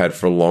beliefs we've had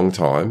for a long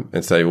time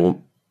and say,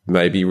 well,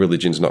 maybe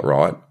religion's not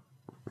right.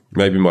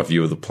 Maybe my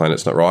view of the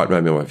planet's not right.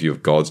 Maybe my view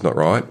of God's not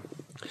right.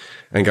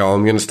 And go,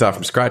 I'm going to start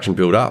from scratch and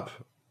build up.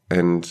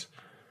 And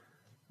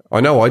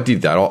I know I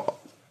did that.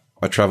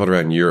 I traveled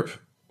around Europe,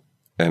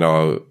 and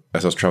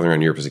as I was traveling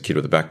around Europe as a kid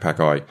with a backpack,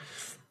 I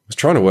was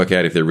trying to work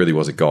out if there really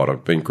was a God.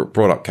 I've been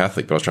brought up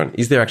Catholic, but I was trying,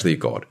 is there actually a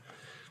God?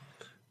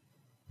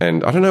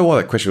 And I don't know why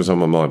that question was on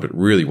my mind, but it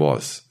really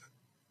was.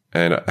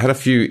 And I had a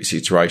few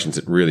situations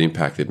that really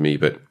impacted me,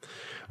 but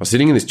I was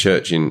sitting in this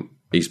church in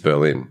East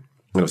Berlin,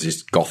 and it was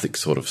this Gothic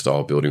sort of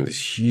style building with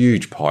this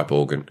huge pipe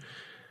organ.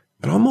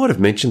 And I might have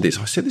mentioned this.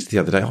 I said this the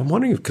other day. I'm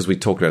wondering if, because we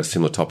talked about a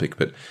similar topic,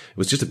 but it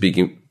was just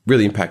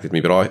really impacted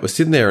me. But I was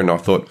sitting there and I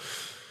thought,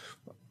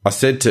 I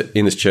said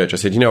in this church, I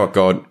said, you know what,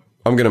 God,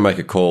 I'm going to make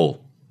a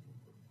call.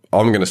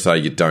 I'm going to say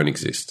you don't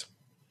exist.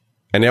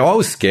 And now I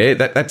was scared.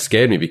 That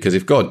scared me, because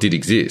if God did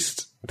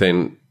exist,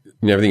 then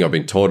everything I've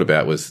been taught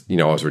about was,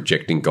 I was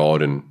rejecting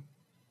God and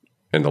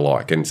the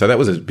like. And so that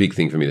was a big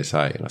thing for me to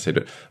say. And I said,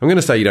 but I'm going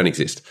to say you don't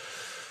exist.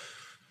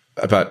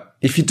 But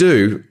if you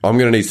do, I'm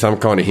going to need some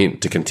kind of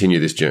hint to continue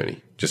this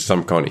journey, just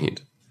some kind of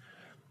hint.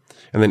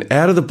 And then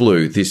out of the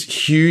blue, this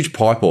huge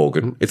pipe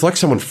organ, it's like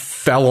someone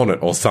fell on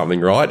it or something,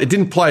 right? It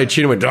didn't play a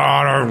tune. It went,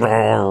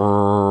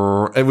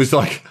 it was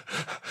like,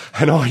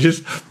 and I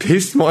just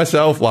pissed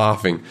myself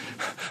laughing.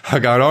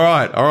 I'm going, all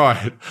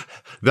right.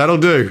 That'll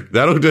do.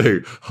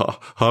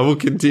 I will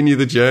continue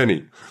the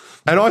journey.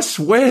 And I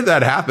swear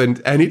that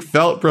happened, and it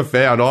felt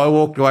profound. I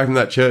walked away from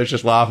that church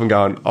just laughing,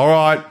 going, all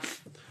right,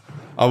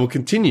 I will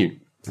continue.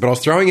 But I was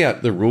throwing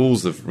out the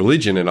rules of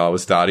religion, and I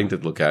was starting to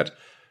look at,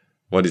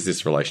 what is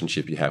this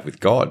relationship you have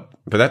with God?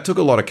 But that took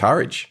a lot of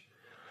courage.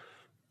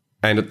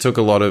 And it took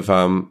a lot of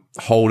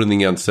holding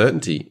the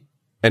uncertainty.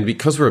 And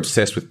because we're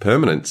obsessed with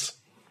permanence,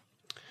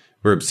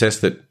 we're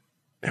obsessed that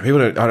I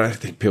don't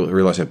think people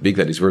realize how big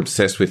that is. We're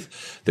obsessed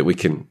with that we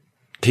can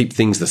keep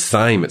things the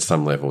same at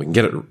some level.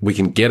 We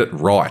can get it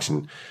right.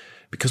 And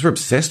because we're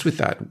obsessed with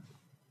that,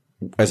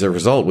 as a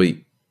result,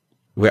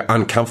 we're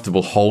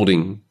uncomfortable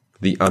holding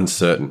the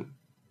uncertain,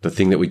 the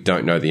thing that we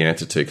don't know the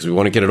answer to, because we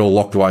want to get it all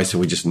locked away so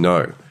we just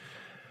know.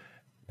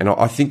 And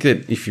I think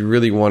that if you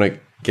really want to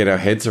get our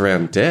heads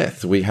around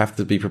death, we have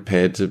to be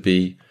prepared to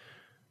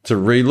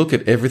relook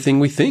at everything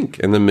we think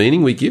and the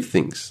meaning we give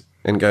things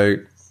and go,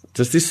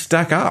 does this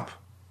stack up?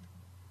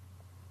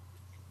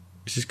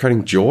 Is this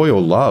creating joy or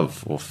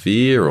love or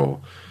fear, or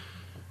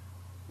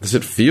does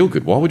it feel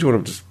good? Why would you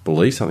want to just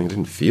believe something that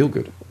didn't feel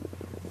good?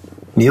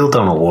 Neil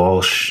Donald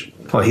Walsh,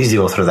 he's the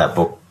author of that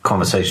book,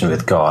 Conversation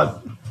with God.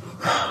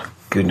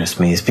 Goodness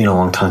me, it's been a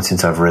long time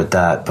since I've read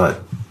that,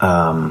 but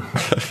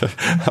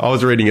I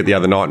was reading it the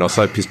other night and I was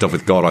so pissed off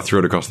with God, I threw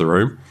it across the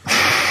room.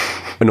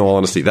 In all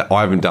honesty,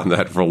 I haven't done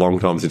that for a long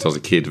time since I was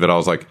a kid, but I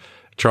was like,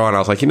 I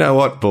was like, you know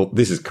what, Paul,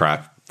 this is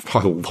crap.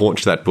 I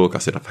launched that book. I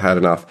said, I've had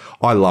enough.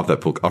 I love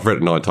that book. I've read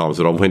it 9 times,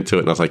 but I went to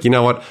it and I was like, you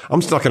know what? I'm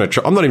just not going to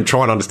try. I'm not even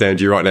trying to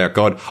understand you right now,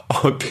 God.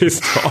 I'm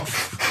pissed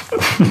off.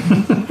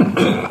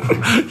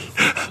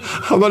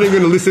 I'm not even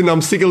going to listen.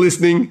 I'm sick of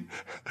listening.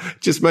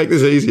 Just make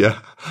this easier.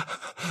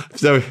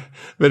 So,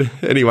 but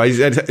anyway,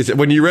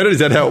 when you read it, is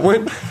that how it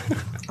went?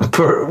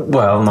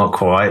 Well, not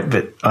quite,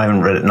 but I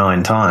haven't read it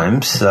 9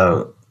 times.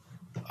 So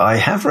I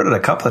have read it a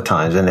couple of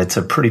times, and it's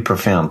a pretty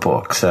profound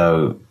book.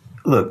 So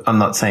look, I'm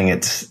not saying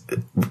it's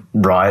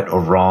right or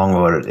wrong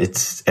or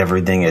it's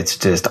everything. It's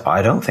just,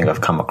 I don't think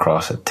I've come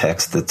across a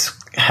text that's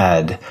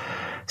had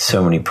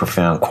so many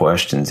profound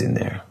questions in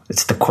there.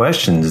 It's the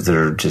questions that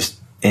are just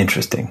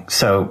interesting.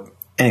 So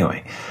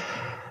anyway,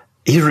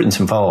 he's written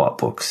some follow-up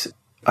books.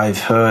 I've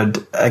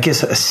heard, I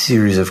guess, a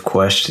series of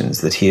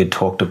questions that he had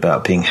talked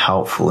about being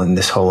helpful in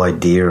this whole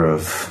idea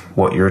of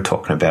what you're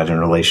talking about in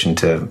relation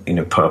to,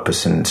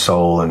 purpose and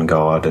soul and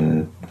God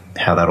and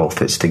how that all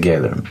fits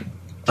together.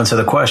 And so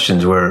the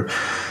questions were,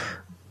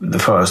 the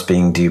first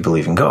being, do you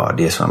believe in God?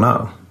 Yes or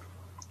no?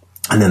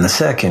 And then the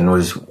second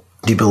was, do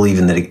you believe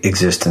in the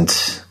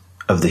existence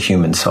of the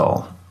human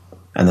soul?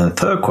 And then the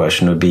third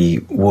question would be,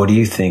 what do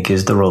you think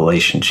is the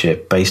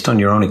relationship, based on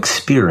your own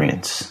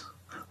experience,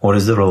 what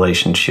is the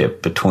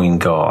relationship between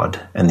God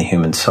and the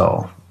human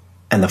soul?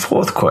 And the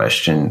fourth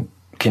question,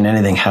 can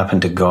anything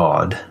happen to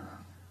God,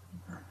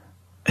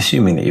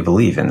 assuming that you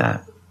believe in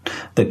that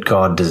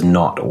God does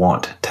not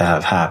want to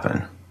have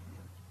happen?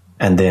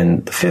 And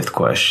then the fifth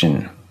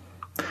question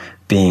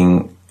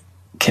being,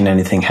 can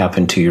anything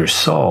happen to your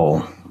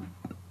soul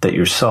that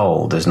your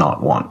soul does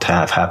not want to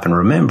have happen?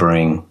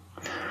 Remembering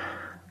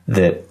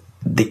that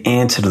the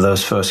answer to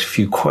those first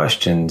few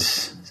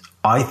questions,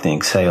 I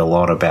think, say a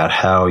lot about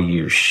how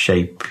you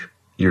shape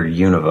your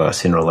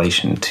universe in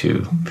relation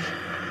to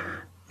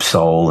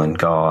soul and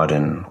God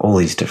and all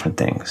these different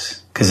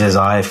things. Because as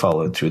I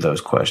followed through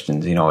those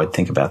questions, I'd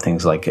think about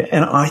things like,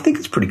 and I think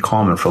it's pretty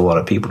common for a lot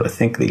of people to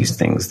think these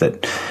things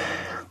that,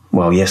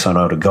 well, yes or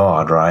no to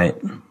God, right?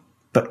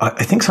 But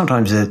I think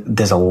sometimes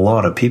there's a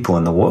lot of people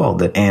in the world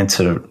that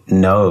answer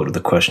no to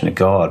the question of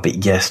God,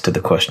 but yes to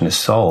the question of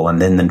soul.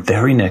 And then the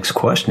very next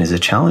question is a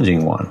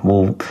challenging one.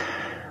 Well,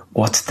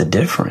 what's the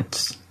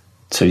difference?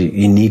 So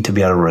you need to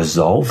be able to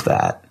resolve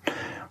that.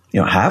 You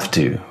don't have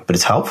to, but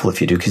it's helpful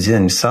if you do, because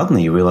then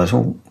suddenly you realize,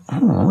 well, oh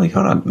my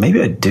God, maybe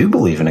I do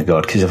believe in a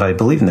God, because if I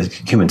believe in the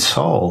human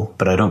soul,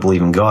 but I don't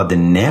believe in God,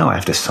 then now I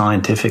have to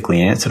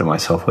scientifically answer to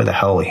myself where the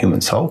hell a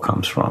human soul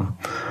comes from.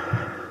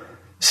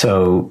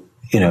 So,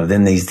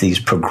 then these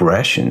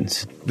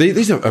progressions.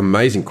 These are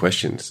amazing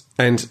questions.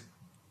 And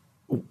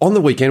on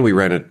the weekend, we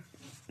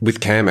with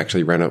Cam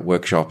actually ran a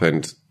workshop,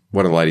 and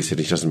one of the ladies said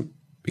she doesn't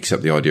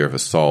accept the idea of a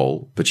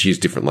soul, but she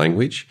used different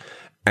language.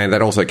 And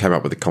that also came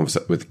up with the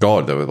conversation with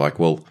God. They were like,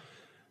 well,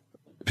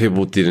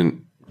 people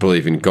didn't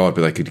believe in God,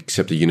 but they could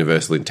accept a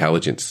universal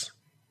intelligence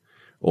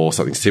or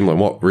something similar.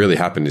 And what really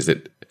happened is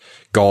that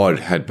God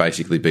had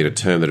basically been a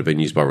term that had been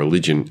used by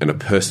religion, and a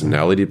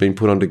personality had been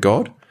put onto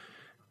God.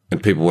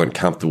 And people weren't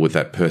comfortable with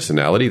that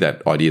personality,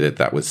 that idea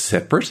that was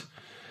separate,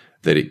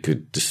 that it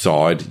could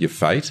decide your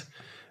fate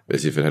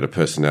as if it had a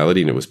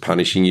personality and it was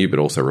punishing you but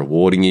also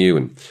rewarding you,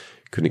 and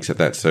couldn't accept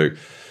that. So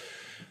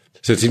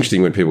it's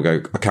interesting when people go,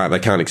 they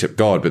can't accept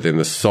God, but then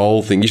the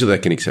soul thing, usually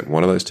they can accept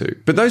one of those two.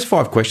 But those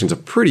 5 questions are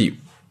pretty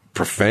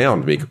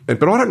profound, Mick.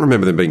 But I don't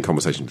remember them being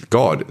conversations with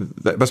God.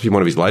 That must be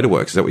one of his later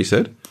works. Is that what you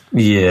said?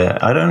 Yeah,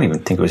 I don't even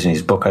think it was in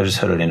his book. I just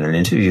heard it in an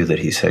interview that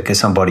he said, because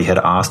somebody had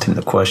asked him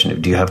the question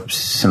of, do you have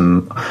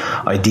some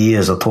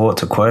ideas or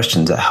thoughts or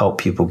questions that help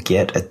people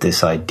get at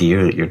this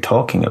idea that you're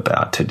talking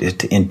about,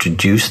 to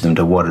introduce them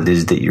to what it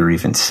is that you're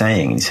even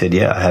saying? And he said,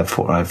 yeah, I have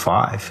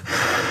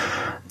 5.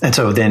 And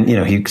so then,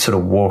 he sort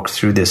of walked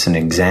through this in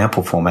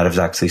example format. It was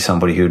actually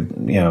somebody who,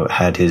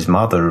 had his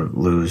mother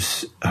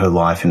lose her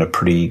life in a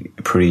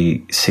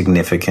pretty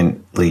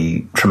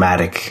significantly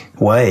traumatic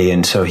way.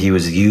 And so he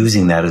was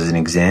using that as an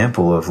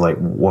example of like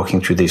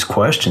walking through these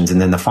questions.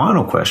 And then the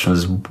final question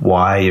was,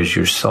 why is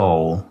your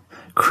soul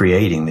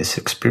creating this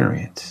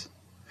experience?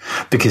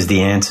 Because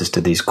the answers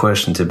to these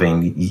questions are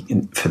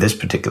being, for this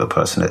particular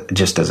person,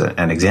 just as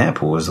an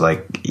example, was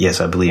like, yes,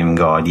 I believe in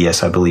God.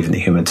 Yes, I believe in the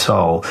human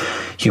soul.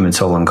 Human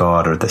soul and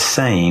God are the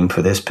same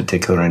for this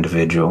particular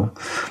individual.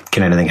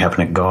 Can anything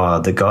happen to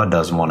God that God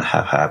doesn't want to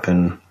have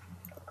happen?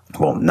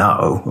 Well,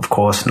 no, of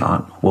course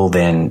not. Well,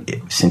 then,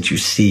 since you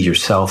see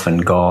yourself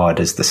and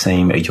God as the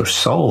same, your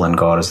soul and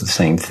God as the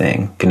same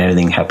thing, can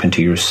anything happen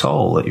to your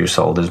soul that your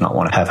soul does not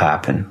want to have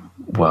happen?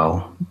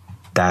 Well,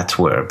 that's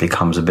where it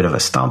becomes a bit of a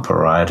stumper,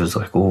 right? It's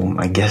like, oh,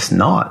 I guess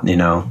not,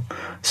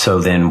 So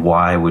then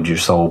why would your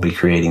soul be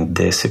creating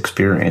this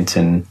experience?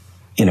 And,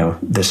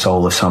 the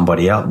soul of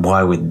somebody else,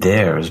 why would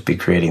theirs be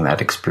creating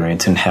that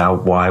experience? And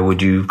why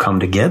would you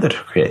come together to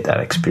create that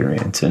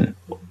experience? And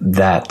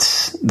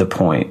that's the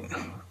point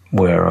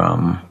where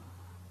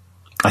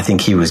I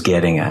think he was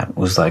getting at,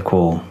 was like,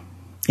 well,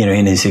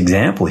 in his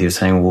example, he was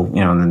saying, well,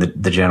 and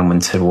the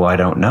gentleman said, well, I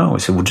don't know. I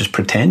said, well, just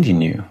pretend you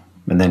knew.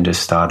 And then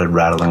just started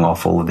rattling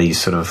off all of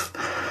these sort of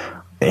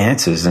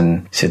answers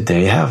and said, there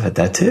you have it.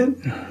 That's it.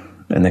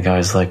 And the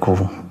guy's like,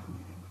 well,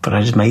 but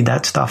I just made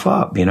that stuff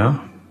up,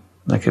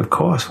 Like, of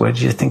course, where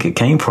did you think it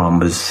came from?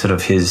 Was sort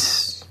of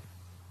his,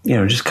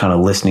 just kind of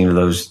listening to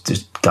those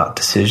just gut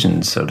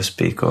decisions, so to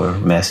speak, or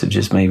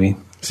messages maybe.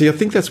 See, I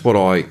think that's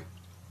the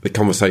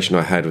conversation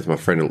I had with my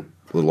friend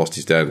who lost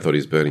his dad and thought he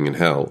was burning in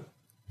hell.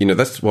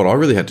 That's what I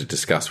really had to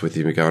discuss with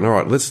him, going, all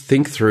right, let's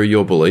think through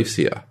your beliefs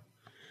here.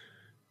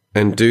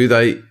 And do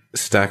they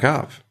stack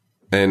up?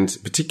 And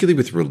particularly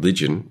with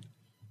religion,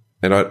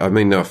 and I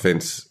mean no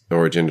offense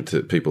or agenda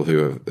to people who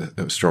have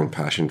a strong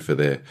passion for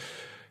their,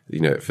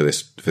 for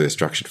their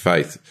structured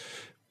faith.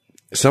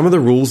 Some of the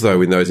rules,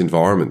 though, in those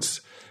environments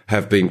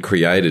have been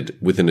created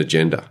with an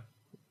agenda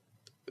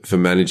for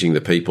managing the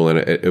people, and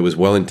it was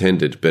well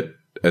intended, but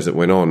as it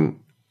went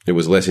on, it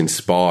was less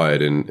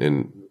inspired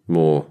and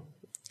more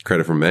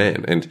credit from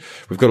man. And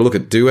we've got to look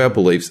at, do our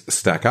beliefs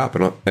stack up?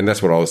 And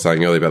that's what I was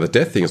saying earlier about the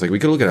death thing. It's like,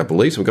 we've got to look at our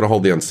beliefs, and we've got to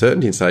hold the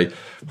uncertainty and say,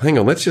 hang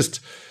on, let's just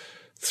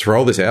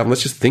throw this out and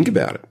let's just think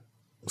about it,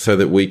 so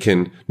that we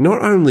can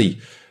not only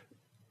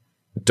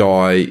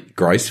die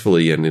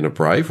gracefully and in a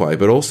brave way,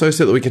 but also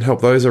so that we can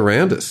help those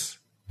around us,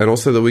 and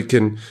also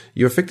that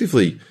you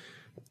effectively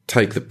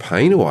take the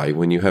pain away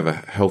when you have a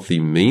healthy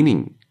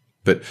meaning.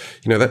 But,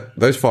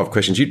 those 5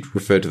 questions, you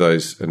referred to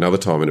those another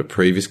time in a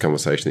previous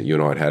conversation that you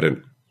and I had,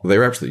 and they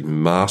were absolutely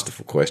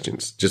masterful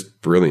questions,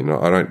 just brilliant.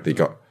 I don't think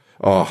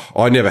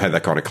I never had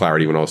that kind of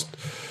clarity when I was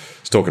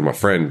talking to my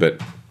friend,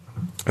 but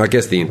I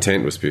guess the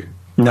intent was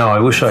No, I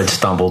wish I'd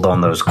stumbled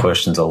on those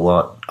questions a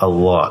lot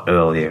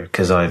earlier,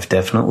 because I've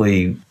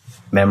definitely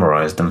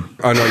memorized them.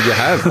 I know you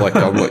have.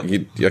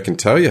 I can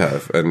tell you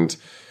have, and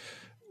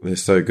they're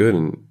so good.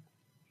 And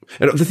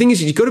the thing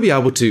is, you've got to be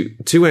able to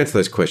answer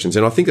those questions.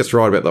 And I think that's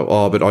right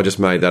about but I just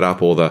made that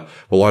up, or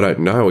well, I don't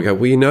know. I go,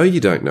 well, you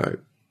don't know.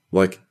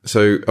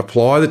 So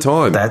apply the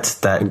time. That's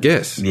that. And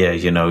guess. Yeah,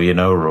 you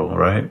know rule,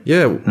 right?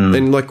 Yeah.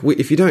 And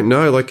if you don't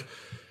know,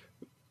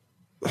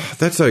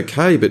 that's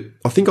okay. But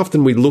I think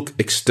often we look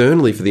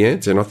externally for the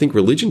answer. And I think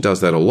religion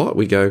does that a lot.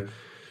 We go,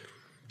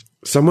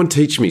 someone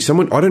teach me.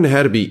 I don't know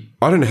how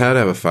to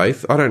have a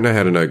faith. I don't know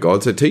how to know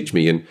God. So teach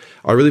me. And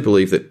I really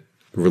believe that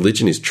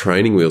religion is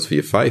training wheels for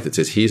your faith. It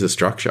says, here's a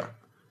structure.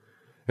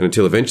 And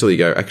until eventually you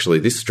go, actually,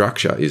 this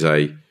structure is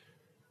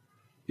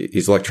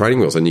like training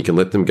wheels, and you can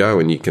let them go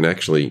and you can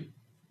actually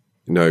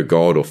know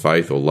God or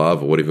faith or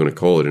love or whatever you want to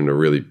call it in a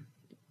really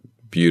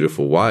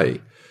beautiful way.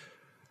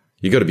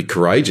 You got to be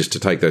courageous to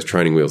take those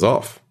training wheels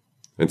off.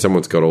 And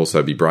someone's got to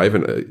also be brave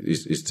and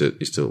is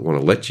to want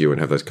to let you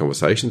and have those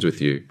conversations with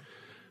you.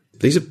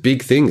 These are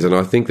big things. And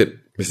I think that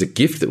there's a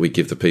gift that we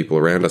give the people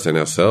around us and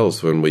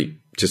ourselves when we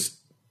just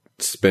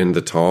spend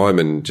the time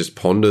and just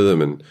ponder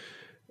them,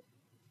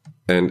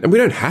 and we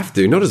don't have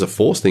to, not as a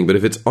forced thing, but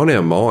if it's on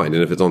our mind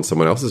and if it's on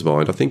someone else's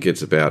mind, I think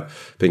it's about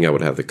being able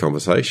to have the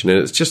conversation. And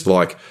it's just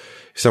like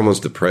if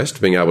someone's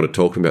depressed, being able to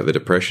talk about their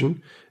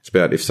depression. It's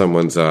about if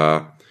someone's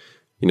worried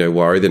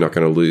they're not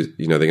going to lose,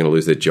 they're going to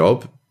lose their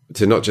job,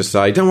 to not just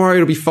say, don't worry,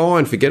 it'll be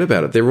fine, forget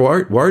about it. They're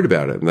worried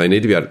about it, and they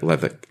need to be allowed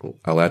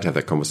to have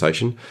that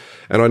conversation.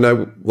 And I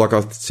know, like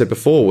I said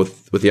before,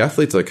 with the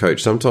athletes I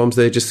coach, sometimes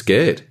they're just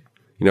scared.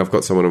 I've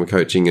got someone I'm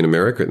coaching in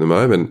America at the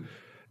moment,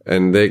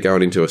 and they're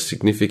going into a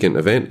significant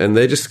event, and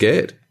they're just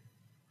scared.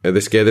 And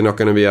they're scared they're not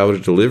going to be able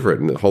to deliver it,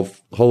 and the whole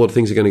lot of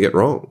things are going to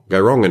go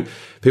wrong. And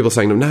people are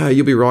saying to them, no,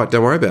 you'll be right,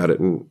 don't worry about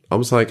it. And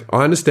I'm just like,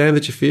 I understand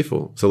that you're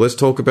fearful, so let's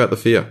talk about the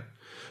fear.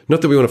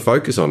 Not that we want to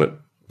focus on it,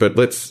 but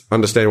let's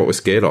understand what we're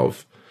scared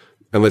of,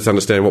 and let's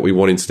understand what we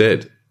want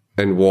instead.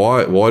 And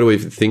why do we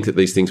even think that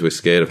these things we're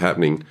scared of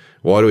happening?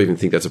 Why do we even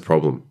think that's a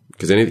problem?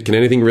 Because can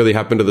anything really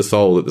happen to the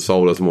soul that the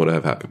soul doesn't want to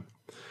have happen?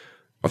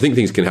 I think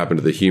things can happen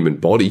to the human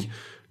body,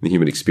 the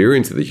human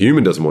experience that the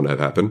human doesn't want to have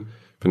happen,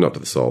 but not to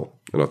the soul.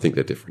 And I think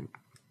they're different.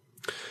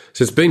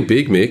 So it's been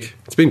big, Mick.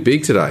 It's been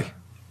big today.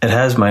 It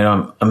has, mate.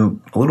 I'm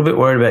a little bit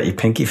worried about your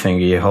pinky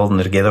finger. You're holding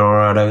it together all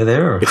right over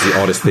there? Or? It's the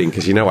oddest thing,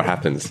 because you know what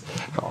happens.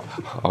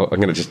 I'm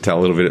going to just tell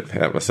a little bit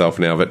about myself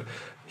now, but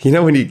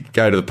when you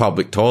go to the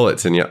public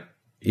toilets and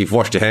you've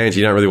washed your hands,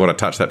 you don't really want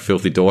to touch that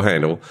filthy door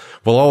handle.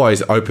 Well, I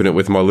always open it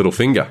with my little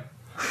finger.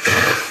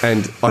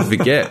 And I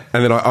forget,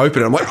 and then I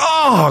open it, I'm like,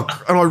 oh,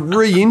 and I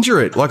re-injure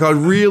it.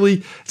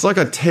 It's like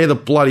I tear the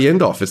bloody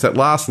end off. It's that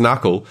last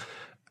knuckle,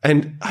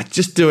 and I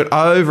just do it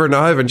over and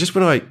over. And just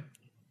when I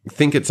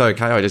think it's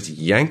okay, I just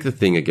yank the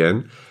thing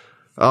again.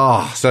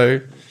 Oh,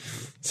 so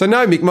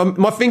no, Mick,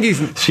 my fingers.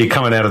 So you're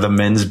coming out of the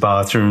men's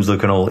bathrooms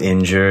looking all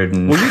injured.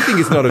 And well, you think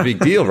it's not a big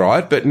deal,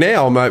 right? But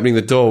now I'm opening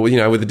the door,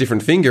 with a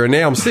different finger, and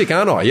now I'm sick,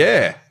 aren't I?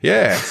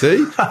 Yeah.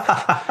 See,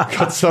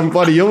 got some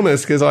bloody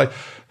illness because I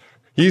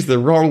used the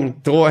wrong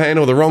door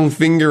handle, the wrong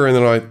finger, and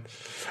then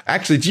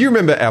actually, do you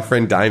remember our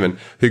friend Damon,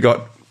 who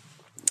got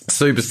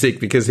super sick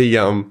because he's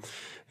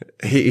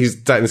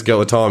dating this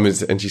girl at the time,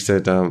 and she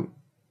said,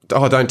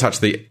 don't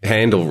touch the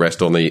handle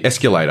rest on the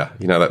escalator,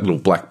 that little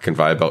black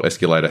conveyor belt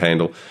escalator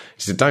handle.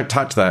 She said, don't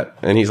touch that.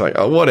 And he's like,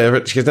 oh,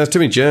 whatever. She goes, there's too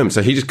many germs.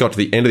 So he just got to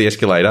the end of the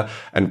escalator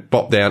and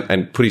bopped down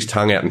and put his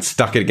tongue out and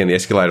stuck it against the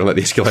escalator and let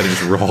the escalator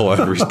just roll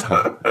over his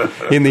tongue.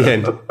 In the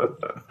end,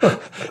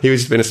 he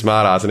was just being a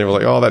smart ass, and everyone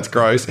was like, oh, that's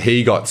gross.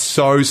 He got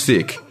so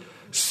sick.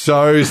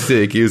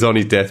 He was on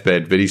his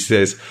deathbed, but he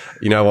says,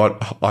 you know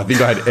what? I think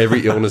I had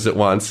every illness at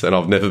once, and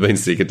I've never been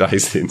sick a day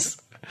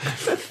since.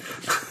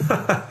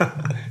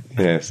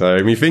 Yeah, so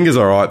my finger's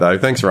all right, though.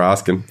 Thanks for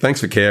asking. Thanks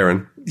for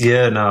caring.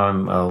 Yeah, no,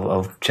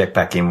 I'll check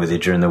back in with you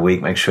during the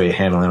week, make sure you're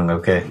handling it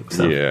okay.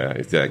 So.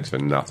 Yeah, thanks for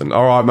nothing.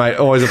 All right, mate,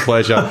 always a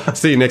pleasure.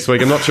 See you next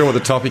week. I'm not sure what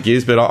the topic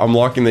is, but I'm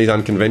liking these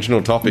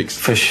unconventional topics.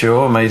 For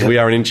sure, mate. We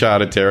are in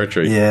uncharted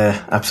territory.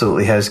 Yeah,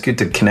 absolutely has. Good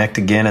to connect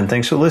again, and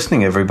thanks for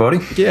listening, everybody.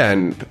 Yeah,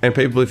 and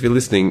people, if you're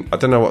listening, I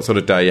don't know what sort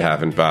of day you're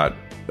having, but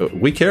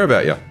we care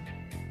about you.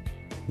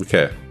 We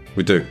care.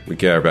 We do. We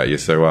care about you.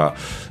 So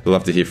we'd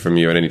love to hear from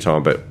you at any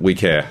time, but we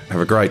care. Have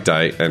a great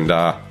day, and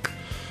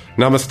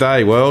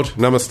namaste, world.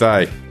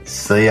 Namaste.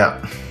 See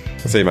ya.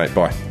 See you, mate.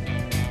 Bye.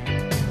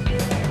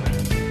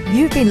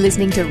 You've been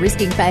listening to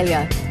Risking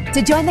Failure.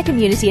 To join the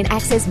community and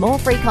access more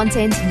free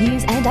content,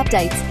 news and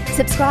updates,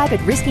 subscribe at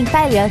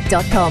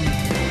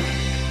riskingfailure.com.